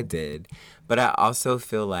 which I did, but I also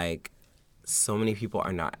feel like so many people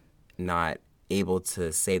are not able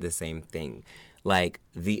to say the same thing. Like,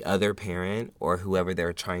 the other parent or whoever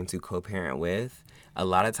they're trying to co-parent with, a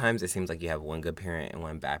lot of times it seems like you have one good parent and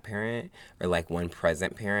one bad parent, or, like, one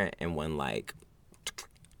present parent and one, like,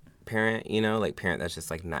 parent, you know, like, parent that's just,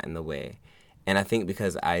 like, not in the way. And I think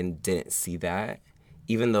because I didn't see that,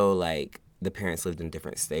 even though, like, the parents lived in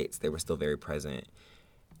different states, they were still very present.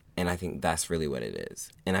 And I think that's really what it is.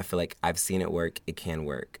 And I feel like I've seen it work. It can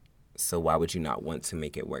work. So why would you not want to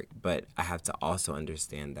make it work? But I have to also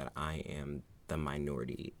understand that I am the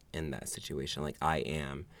minority in that situation. Like, I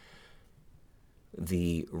am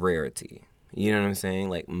the rarity. You know what I'm saying?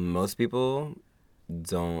 Like, most people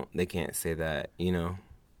they can't say that, you know?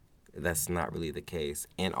 That's not really the case.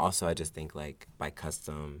 And also, I just think, like, by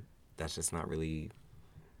custom, that's just not really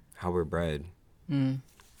how we're bred.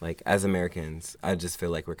 Like, as Americans, I just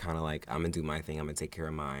feel like we're kind of like, I'm going to do my thing, I'm going to take care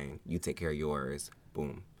of mine, you take care of yours,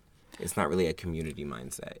 boom. It's not really a community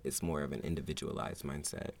mindset. It's more of an individualized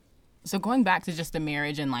mindset. so going back to just the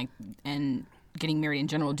marriage and getting married in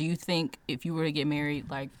general, do you think if you were to get married,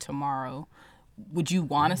 like, tomorrow, would you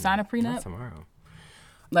want to sign a prenup? Not tomorrow.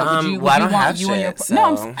 Like, I don't have shit,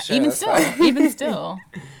 so shit. even still.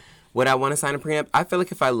 Would I want to sign a prenup? I feel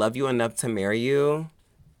like if I love you enough to marry you,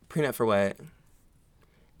 prenup for what?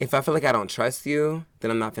 If I feel like I don't trust you, then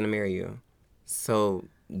I'm not going to marry you. So,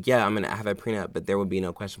 yeah, I'm going to have a prenup, but there would be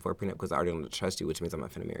no question for a prenup because I already don't trust you, which means I'm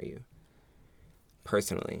not going to marry you.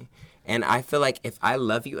 Personally. And I feel like if I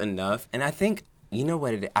love you enough, and I think, you know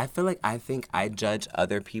what it is? I think I judge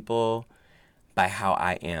other people by how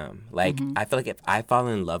I am. Like, I feel like if I fall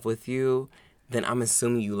in love with you, then I'm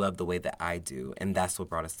assuming you love the way that I do, and that's what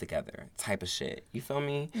brought us together, type of shit. You feel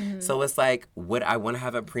me? So it's like, would I want to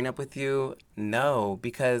have a prenup with you? No,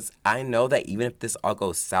 because I know that even if this all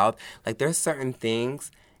goes south, like, there's certain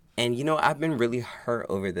things, and, you know, I've been really hurt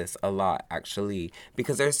over this a lot, actually,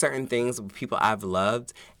 because there's certain things with people I've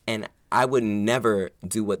loved, and I would never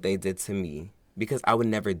do what they did to me. Because I would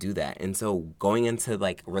never do that. And so going into,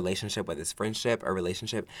 like, a relationship, whether it's friendship or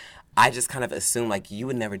relationship, I just kind of assume, like, you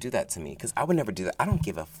would never do that to me. Because I would never do that. I don't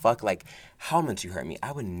give a fuck, like, how much you hurt me.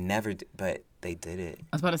 I would never do, but they did it.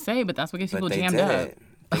 I was about to say, but that's what gets people But they jammed did up. it.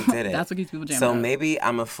 They did it. That's what gets people jammed so up. maybe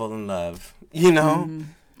I'm a fall in love, you know?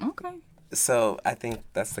 Okay. So I think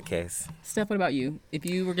that's the case. Steph, what about you? If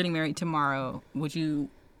you were getting married tomorrow, would you,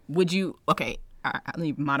 okay, all right, let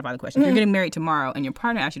me modify the question. If you're getting married tomorrow and your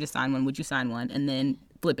partner asked you to sign one, would you sign one? And then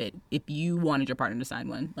flip it. If you wanted your partner to sign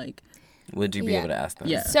one, like, Would you be Yeah. able to ask them?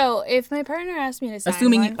 Yeah. So if my partner asked me to sign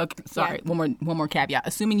assuming one, you, okay, sorry, one more caveat.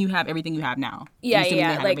 Assuming you have everything you have now. Yeah, Assuming yeah,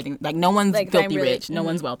 you have like- everything, like no one's like, filthy I'm really- rich, no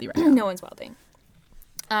one's wealthy right now. no one's wealthy.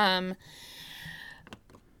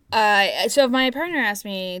 So if my partner asked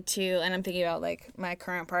me to, and I'm thinking about, like, my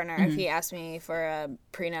current partner, if he asked me for a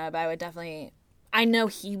prenup, I would definitely. I know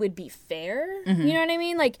he would be fair. You know what I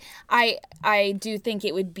mean? Like, I do think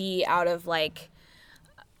it would be out of, like,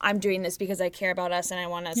 I'm doing this because I care about us and I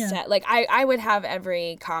want us to, like, I would have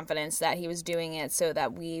every confidence that he was doing it so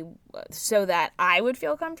that I would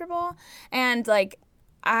feel comfortable. And, like,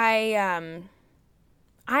 I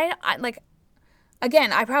like,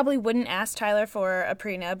 again, I probably wouldn't ask Tyler for a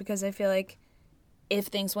prenup because I feel like if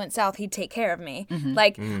things went south, he'd take care of me.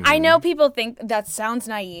 Like, I know people think that sounds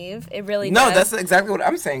naive. It really No, does. that's exactly what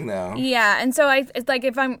I'm saying, though. Yeah, and so it's like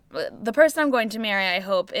if I'm the person I'm going to marry, I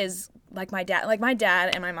hope is like my dad. Like my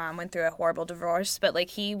dad and my mom went through a horrible divorce, but like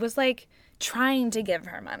he was like trying to give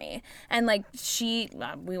her money, and like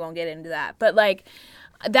we won't get into that, but like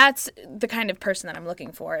that's the kind of person that I'm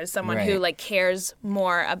looking for, is someone who Right. like cares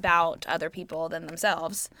more about other people than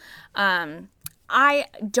themselves. I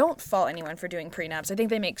don't fault anyone for doing prenups. I think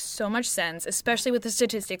they make so much sense, especially with the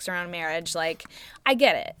statistics around marriage. Like, I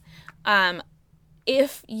get it.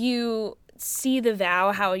 If you see the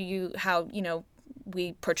vow, how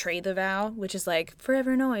we portray the vow, which is like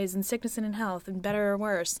forever and always, and sickness and in health, and better or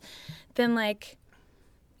worse, then like,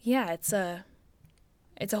 yeah, it's a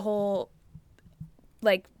whole,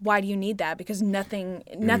 like, why do you need that? Because nothing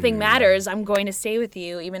matters. I'm going to stay with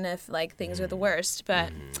you even if like things are the worst.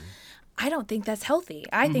 But I don't think that's healthy.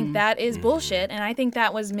 I think that is bullshit, and I think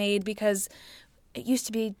that was made because it used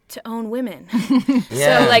to be to own women.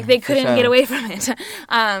 Yeah, So like they couldn't for get sure. away from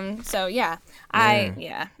it. So yeah,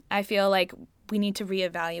 I feel like we need to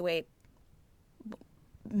reevaluate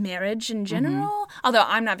marriage in general. Although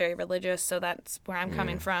I'm not very religious, so that's where I'm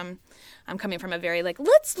coming from. I'm coming from a very like,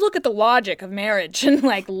 let's look at the logic of marriage and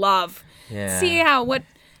like love. Yeah. See what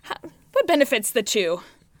benefits the two.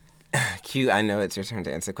 Q, I know it's your turn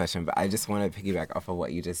to answer the question, but I just want to piggyback off of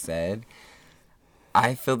what you just said.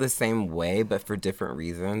 I feel the same way, but for different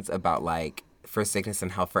reasons about like for sickness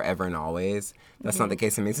and health forever and always. That's not the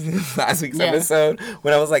case in me. Last week's episode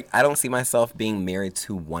when I was like, I don't see myself being married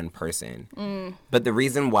to one person. But the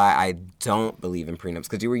reason why I don't believe in prenups,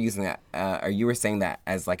 because you were using that, or you were saying that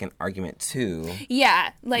as like an argument too.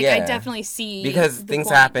 Yeah, like I definitely see because the things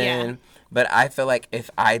point, happen. yeah. But I feel like if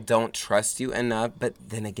I don't trust you enough, but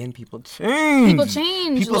then again, people change. People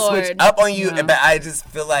change, People Lord. switch up on you. But I just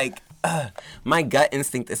feel like my gut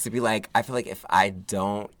instinct is to be like, I feel like if I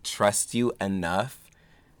don't trust you enough,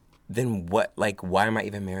 then what? Like, why am I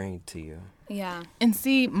even married to you? Yeah. And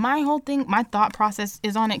see, my thought process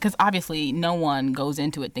is on it because obviously no one goes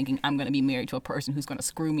into it thinking I'm going to be married to a person who's going to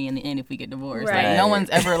screw me in the end if we get divorced. Right. Like no one's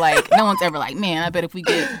ever like, man, I bet if we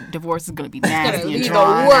get divorced, it's going to be nasty be and the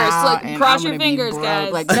drawn worst. out, Like, and cross I'm your gonna be fingers, broke.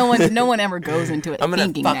 guys. Like no one ever goes into it I'm gonna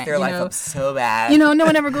thinking fuck that. their life up so bad. No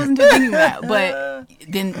one ever goes into thinking that. But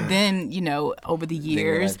then over the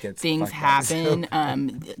years, life gets things fucked up.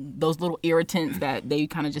 happen. Those little irritants that they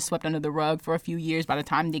kind of just swept under the rug for a few years. By the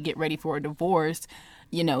time they get ready for a divorce,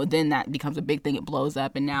 then that becomes a big thing. It blows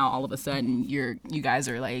up, and now all of a sudden you guys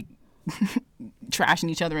are like trashing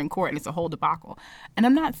each other in court, and it's a whole debacle. And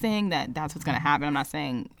I'm not saying that that's what's going to happen. I'm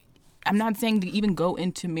not saying to even go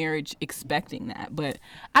into marriage expecting that. But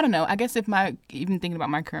I don't know. I guess even thinking about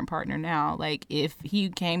my current partner now, like if he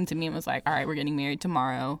came to me and was like, all right, we're getting married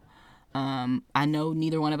tomorrow. I know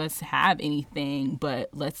neither one of us have anything, but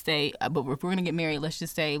let's say, but if we're going to get married, let's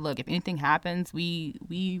just say, look, if anything happens,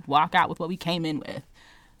 we walk out with what we came in with.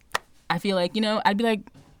 I feel like, I'd be like,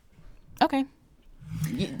 okay.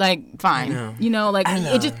 Like fine,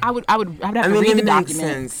 it just I would have to read the it makes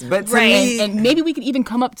document, sense, but to Right. me, and maybe we could even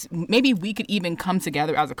come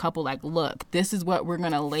together as a couple. Like, look, this is what we're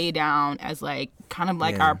gonna lay down as like kind of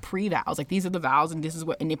like our pre-vows. Like these are the vows, and this is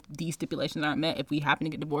what. And if these stipulations aren't met, if we happen to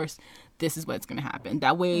get divorced, this is what's gonna happen.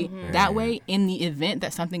 That way, in the event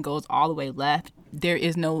that something goes all the way left, there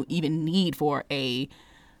is no even need for a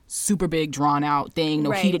super big drawn out thing, no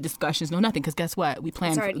Right. heated discussions, no nothing. Because guess what? We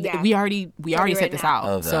planned. already- yeah. We already set written this out. out.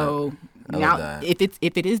 Love that. So Love now, that.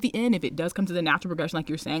 if it is the end, if it does come to the natural progression, like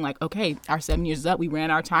you're saying, like okay, our 7 years is up, we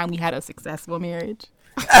ran our time, we had a successful marriage.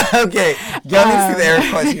 okay, y'all need to see the Eric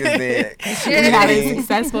she was there. We had a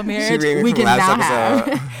successful marriage. read me We from can last now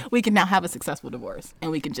episode. have we can now have a successful divorce,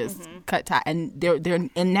 and we can just cut tie. And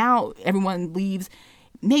and now everyone leaves.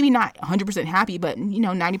 Maybe not 100% happy, but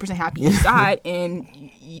 90% happy inside, and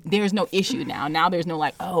there's no issue now. Now there's no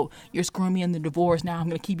like, oh, you're screwing me in the divorce. Now I'm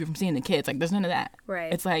gonna keep you from seeing the kids. Like there's none of that.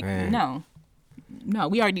 Right. It's like no.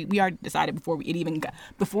 We already decided before it even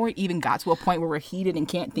got to a point where we're heated and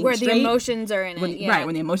can't think Where straight. the emotions are in it. Yeah. Right,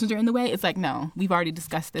 when the emotions are in the way, it's like no, we've already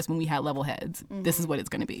discussed this when we had level heads. This is what it's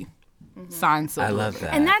gonna be. Signed, so I love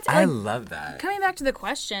that. And that's, I like, love that. Coming back to the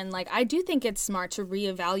question, like, I do think it's smart to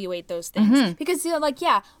reevaluate those things. Because,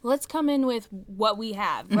 let's come in with what we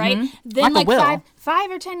have, right? Then, Like a will.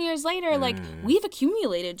 5 or 10 years later, like, we've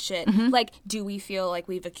accumulated shit. Like, do we feel like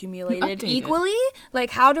we've accumulated Updated. equally?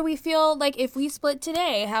 Like, how do we feel, like, if we split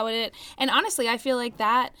today, how would it... And honestly, I feel like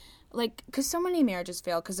that... Like, because so many marriages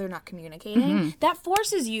fail because they're not communicating. That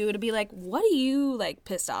forces you to be like, what are you, like,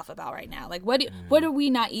 pissed off about right now? Like, what are we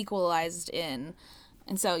not equalized in?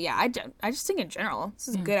 And so, yeah, I just think in general, this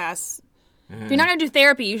is a good-ass If you're not going to do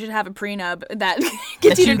therapy, you should have a prenup that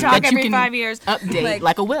gets you to talk every 5 years. Update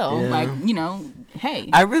like a will. Like, hey.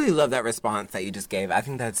 I really love that response that you just gave. I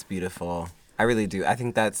think that's beautiful. I really do. I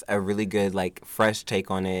think that's a really good, like, fresh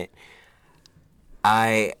take on it.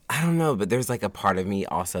 I don't know, but there's, like, a part of me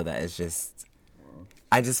also that is just,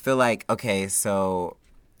 I just feel like, okay, so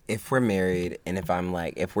if we're married and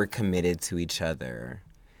if we're committed to each other.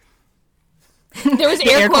 There was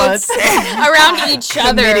air quotes around each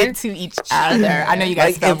other. Committed to each other. I know you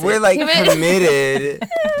guys like, if we're, like, committed,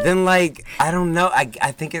 then, like, I don't know. I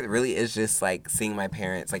think it really is just, like, seeing my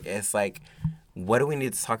parents. Like, it's like, what do we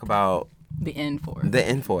need to talk about? The end for.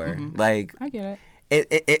 Mm-hmm. Like, I get it.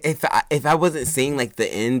 If I wasn't seeing, like, the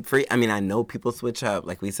end for, I mean, I know people switch up,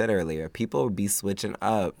 like we said earlier. People would be switching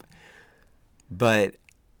up. But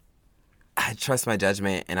I trust my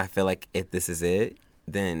judgment, and I feel like if this is it,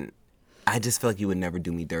 then I just feel like you would never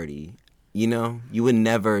do me dirty. You know? You would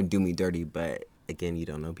never do me dirty, but, again, you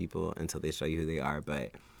don't know people until they show you who they are.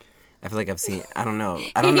 But I feel like I've seen, I don't know. You're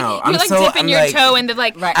I'm like dipping your toe into,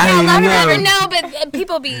 like, right. yeah, whatever. No, but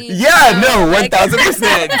people be. Yeah, no,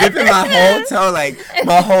 1,000%. Dipping my whole toe, like,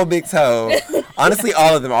 my whole big toe. Honestly,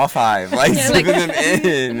 all of them, all 5. Like, dipping them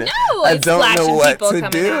in. No, I don't know what to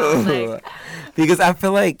out, do. like. Because I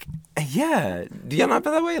feel like, yeah. Do y'all not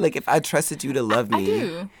feel that way? Like, if I trusted you to love me, I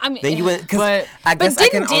do. I mean, then you went. But I guess But I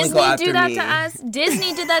can didn't only Disney go after do that me. to us?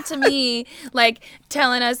 Disney did that to me, like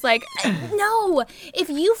telling us, like, no, if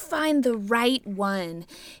you find the right one,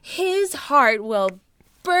 his heart will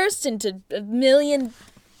burst into a million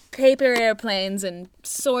paper airplanes and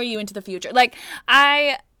soar you into the future. Like,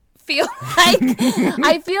 I feel like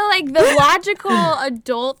the logical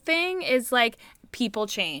adult thing is like, people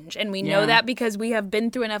change, and we know that because we have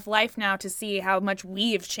been through enough life now to see how much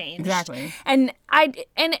we've changed. Exactly. And I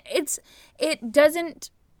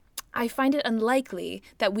find it unlikely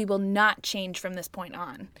that we will not change from this point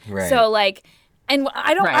on. Right. So, like, and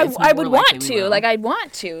I don't. Right, it's I more would likely want we to. will. Like, I'd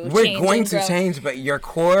want to. We're change going and to grow. change, but your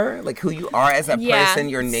core, like who you are as a Yeah. person,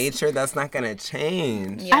 your nature, that's not going to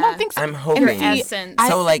change. Yeah. I don't think so. I'm hoping. Your essence.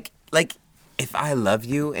 So, like, if I love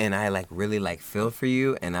you and I, like, really, like, feel for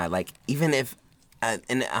you and I, like, even if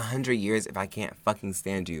in 100 years, if I can't fucking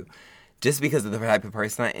stand you, just because of the type of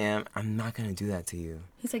person I am, I'm not going to do that to you.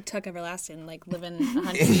 He's like Tuck Everlasting, like living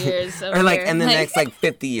 100 years over Or, like, here. in the next, like,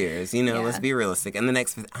 50 years, you know, Yeah. let's be realistic. In the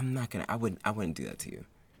next 50, I wouldn't do that to you.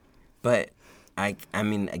 But, I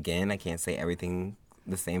mean, again, I can't say everything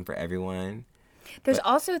the same for everyone. There's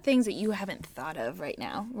also things that you haven't thought of right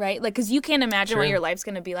now, right? Like, because you can't imagine what True. your life's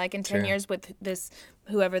going to be like in 10 True. years with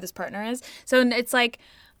whoever this partner is. So it's like,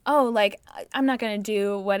 oh, like, I'm not going to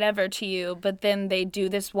do whatever to you, but then they do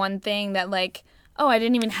this one thing that, like, oh, I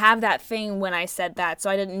didn't even have that thing when I said that, so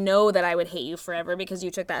I didn't know that I would hate you forever because you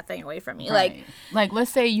took that thing away from me. Right. Like, let's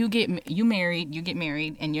say you get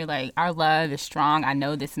married, and you're like, our love is strong. I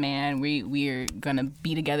know this man. We're gonna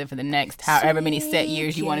be together for the next however many set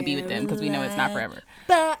years you want to be with them, because we know it's not forever.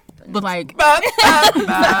 But like, but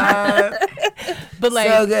like,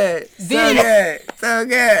 So good. So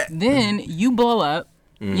good. then you blow up.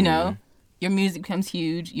 You know, your music becomes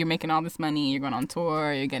huge. You're making all this money. You're going on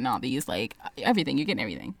tour. You're getting all these, like, everything. You're getting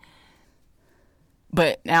everything.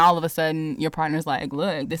 But now all of a sudden, your partner's like,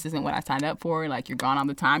 look, this isn't what I signed up for. Like, you're gone all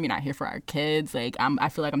the time. You're not here for our kids. Like, I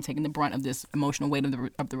feel like I'm taking the brunt of this emotional weight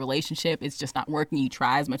of the relationship. It's just not working. You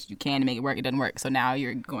try as much as you can to make it work. It doesn't work. So now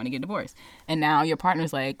you're going to get divorced. And now your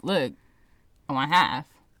partner's like, look, I want half.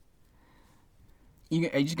 Are you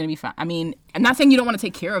just going to be fine? I mean, I'm not saying you don't want to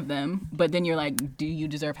take care of them, but then you're like, do you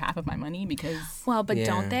deserve half of my money? Because, well, but Yeah.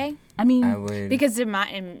 don't they? I mean, I would. Because in my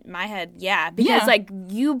head, yeah. Because, Yeah. like,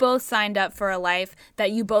 you both signed up for a life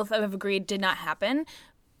that you both have agreed did not happen.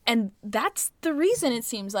 And that's the reason, it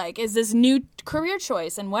seems like, is this new career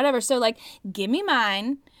choice and whatever. So, like, give me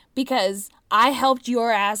mine because I helped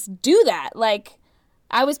your ass do that. Like,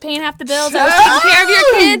 I was paying half the bills. I was taking care of your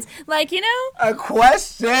kids. Like, you know? A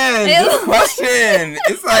question. Good question.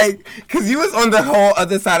 It's like, because you was on the whole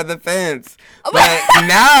other side of the fence. But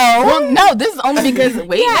now. well, no, this is only because,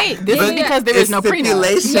 wait, this is because there is no prenup.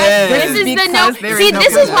 stipulation. This is the because no. there See, is no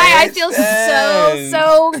this is prenup. why I feel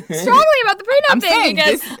so strongly about the prenup I'm thing saying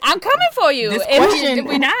because this- I'm coming for you. this If question-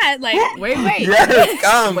 we're not, like, Wait. Yes,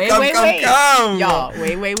 come, Wait. come. Y'all,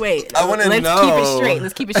 wait. I wanna Let's know. keep it straight.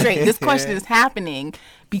 Let's keep it straight. This question is happening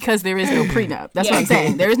because there is no prenup. That's what I'm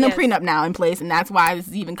saying. There is no Yes. prenup now in place, and that's why this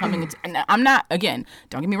is even coming into. And I'm not, again,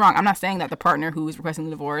 don't get me wrong. I'm not saying that the partner who is requesting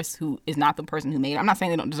the divorce, who is not the person who made it, I'm not saying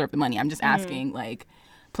they don't deserve the money. I'm just asking, like,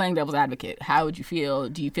 playing devil's advocate, how would you feel?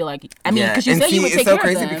 Do you feel like, I mean, because you and said you would take it's so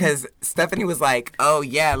care of crazy them. because Stephanie was like, oh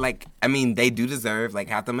yeah, like, I mean, they do deserve like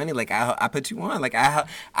half the money. Like I put you on. Like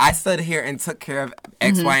I stood here and took care of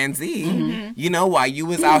X, Y, and Z. You know, while you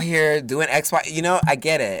was out here doing X, Y. You know, I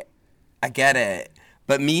get it.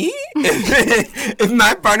 But me, if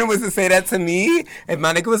my partner was to say that to me, if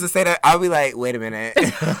my nigga was to say that, I'll be like, wait a minute.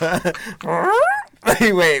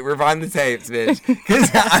 Wait, rewind the tapes, bitch. Because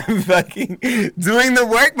I'm fucking doing the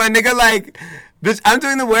work, my nigga. Like, bitch, I'm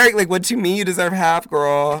doing the work. Like, what you mean you deserve half,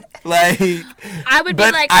 girl? Like, I would be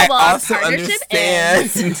but like, I well, our also partnership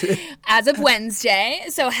understand. ends as of Wednesday,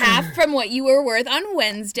 so half from what you were worth on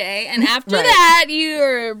Wednesday, and after Right. that,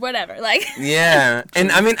 you're whatever. Like, Yeah.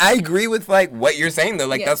 And I mean, I agree with like what you're saying though.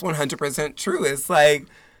 Like Yeah. that's 100% true. It's like,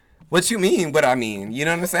 what you mean? What I mean? You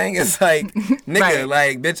know what I'm saying? It's like, nigga, Right.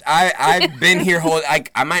 like, bitch, I've been here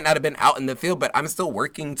like I might not have been out in the field, but I'm still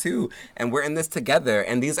working too, and we're in this together.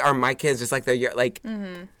 And these are my kids, just like they're your like.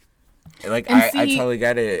 Like And I see, totally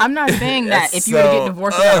get it. I'm not saying that That's if you were to get so-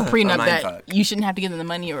 divorced or have a ugh, prenup mind that fuck. you shouldn't have to give them the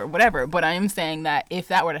money or whatever. But I am saying that if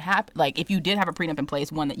that were to happen, like if you did have a prenup in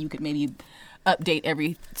place, one that you could maybe update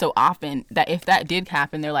every so often, that if that did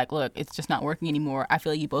happen, they're like, look, it's just not working anymore. I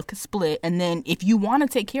feel like you both could split. And then if you want to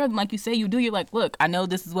take care of them, like you say you do, you're like, look, I know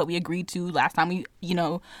this is what we agreed to last time we,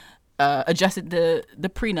 adjusted the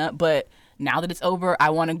prenup, but now that it's over, I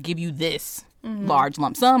want to give you this large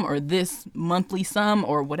lump sum or this monthly sum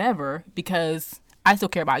or whatever because I still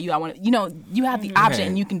care about you. I want to, you have the option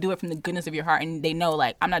and you can do it from the goodness of your heart. And they know,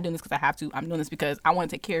 like, I'm not doing this because I have to. I'm doing this because I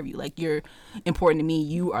want to take care of you. Like, you're important to me.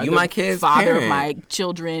 You are You the my kid's father parent. of my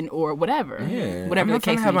children or whatever. Yeah. Whatever I'm the not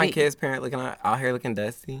trying case to have may my be. kids' parent looking out here looking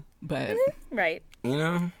dusty. But right. You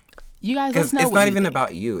know. you guys let Because us know it's what not you even think.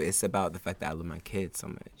 about you. It's about the fact that I love my kids so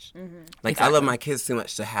much. Like, I love my kids too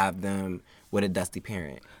much to have them with a dusty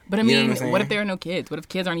parent. But I You know mean, I'm saying? what if there are no kids? What if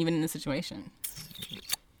kids aren't even in the situation?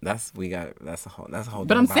 That's a whole.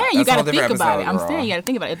 But I'm saying you that's a whole got to think different about it. episode, I'm girl. saying you got to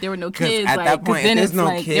think about it. If there were no 'Cause kids, at like, that 'cause point, then if there's it's no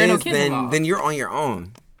like there are no kids, kids involved. then you're on your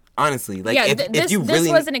own. Honestly, like Yeah, if you this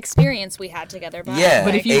really was an experience we had together. But Yeah.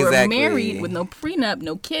 But if you Exactly. were married with no prenup,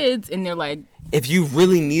 no kids, and they're like, if you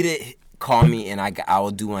really need it, call me and I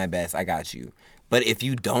will do my best. I got you. But if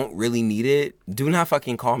you don't really need it, do not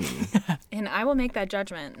fucking call me. and I will make that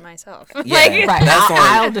judgment myself. Yeah, Right,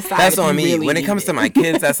 I'll decide That's if on you me. really When it need comes it. to my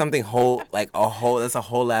kids, that's something that's a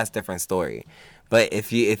whole last different story. But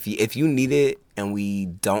if you need it and we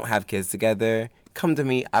don't have kids together, come to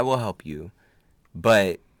me. I will help you.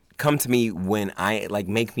 But come to me when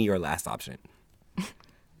make me your last option.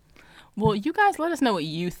 well, you guys let us know what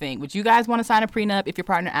you think. Would you guys want to sign a prenup if your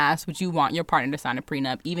partner asks? Would you want your partner to sign a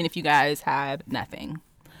prenup even if you guys have nothing?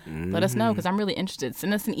 Let us know because I'm really interested.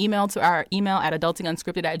 Send us an email to our email at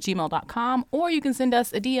adultingunscripted@gmail.com or you can send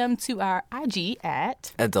us a DM to our IG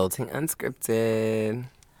at... Adulting Unscripted.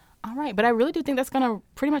 All right, but I really do think that's going to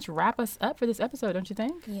pretty much wrap us up for this episode, don't you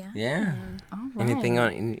think? Yeah. Yeah. All right. Anything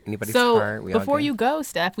on anybody's So heart? We all before good? you go,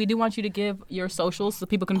 Steph, we do want you to give your socials so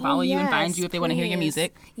people can follow you and find you if they want to hear your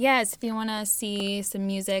music. Yes, if you want to see some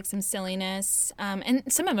music, some silliness, and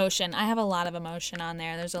some emotion. I have a lot of emotion on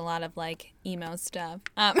there. There's a lot of like emo stuff.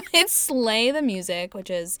 It's Slay the Music,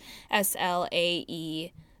 which is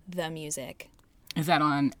SLAE the Music. Is that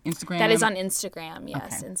on Instagram? That is on Instagram.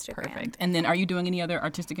 Yes, Okay, Instagram. Perfect. And then are you doing any other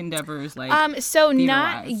artistic endeavors like So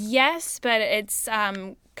not theater-wise? yes, but it's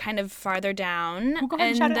kind of farther down. Well, go ahead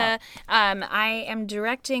and shout it out. I am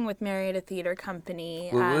directing with Marietta Theater Company.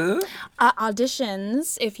 Woo-woo.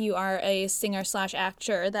 Auditions if you are a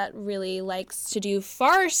singer/actor that really likes to do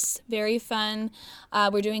farce. Very fun.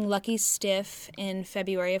 We're doing Lucky Stiff in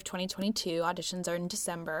February of 2022. Auditions are in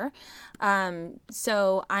December.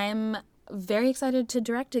 So I'm very excited to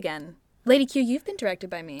direct again. Lady Q, you've been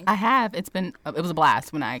directed by me. I have. It was a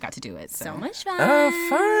blast when I got to do it. So much fun. Oh,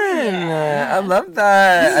 fun! I love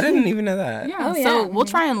that. I didn't even know that. Yeah. Oh, So yeah. we'll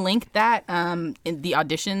try and link that in the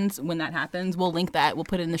auditions when that happens. We'll link that. We'll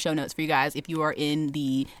put it in the show notes for you guys. If you are in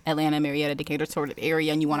the Atlanta, Marietta, Decatur sort of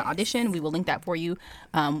area and you want to audition, we will link that for you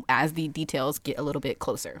as the details get a little bit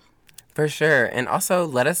closer. For sure, and also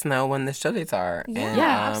let us know when the show dates are. And,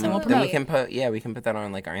 Yeah, absolutely. Then we can put that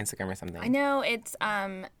on like our Instagram or something. I know it's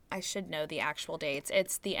I should know the actual dates.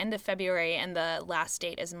 It's the end of February and the last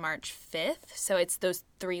date is March 5th. So it's those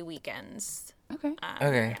 3 weekends. Okay.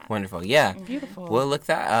 Okay, wonderful. Yeah, Beautiful. We'll look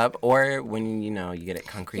that up, or when you get it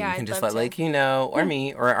concrete, Yeah, you can I'd just love let to. Lake know, or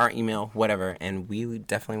me, or our email, whatever, and we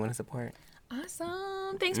definitely want to support.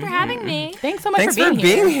 Awesome. Thanks for having me. Thanks so much Thanks for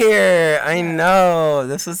being here. here. I know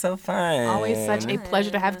this was so fun. Always such a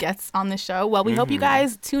pleasure to have guests on the show. Well, we hope you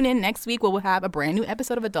guys tune in next week where we'll have a brand new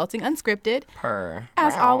episode of Adulting Unscripted. Purr.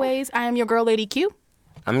 As always, I am your girl, Lady Q.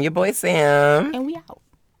 I'm your boy Sam. And we out.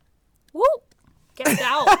 Woo! Get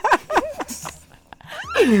out.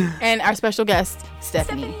 And our special guest,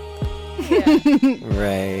 Stephanie.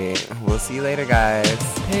 Right. We'll see you later, guys.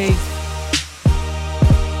 Peace.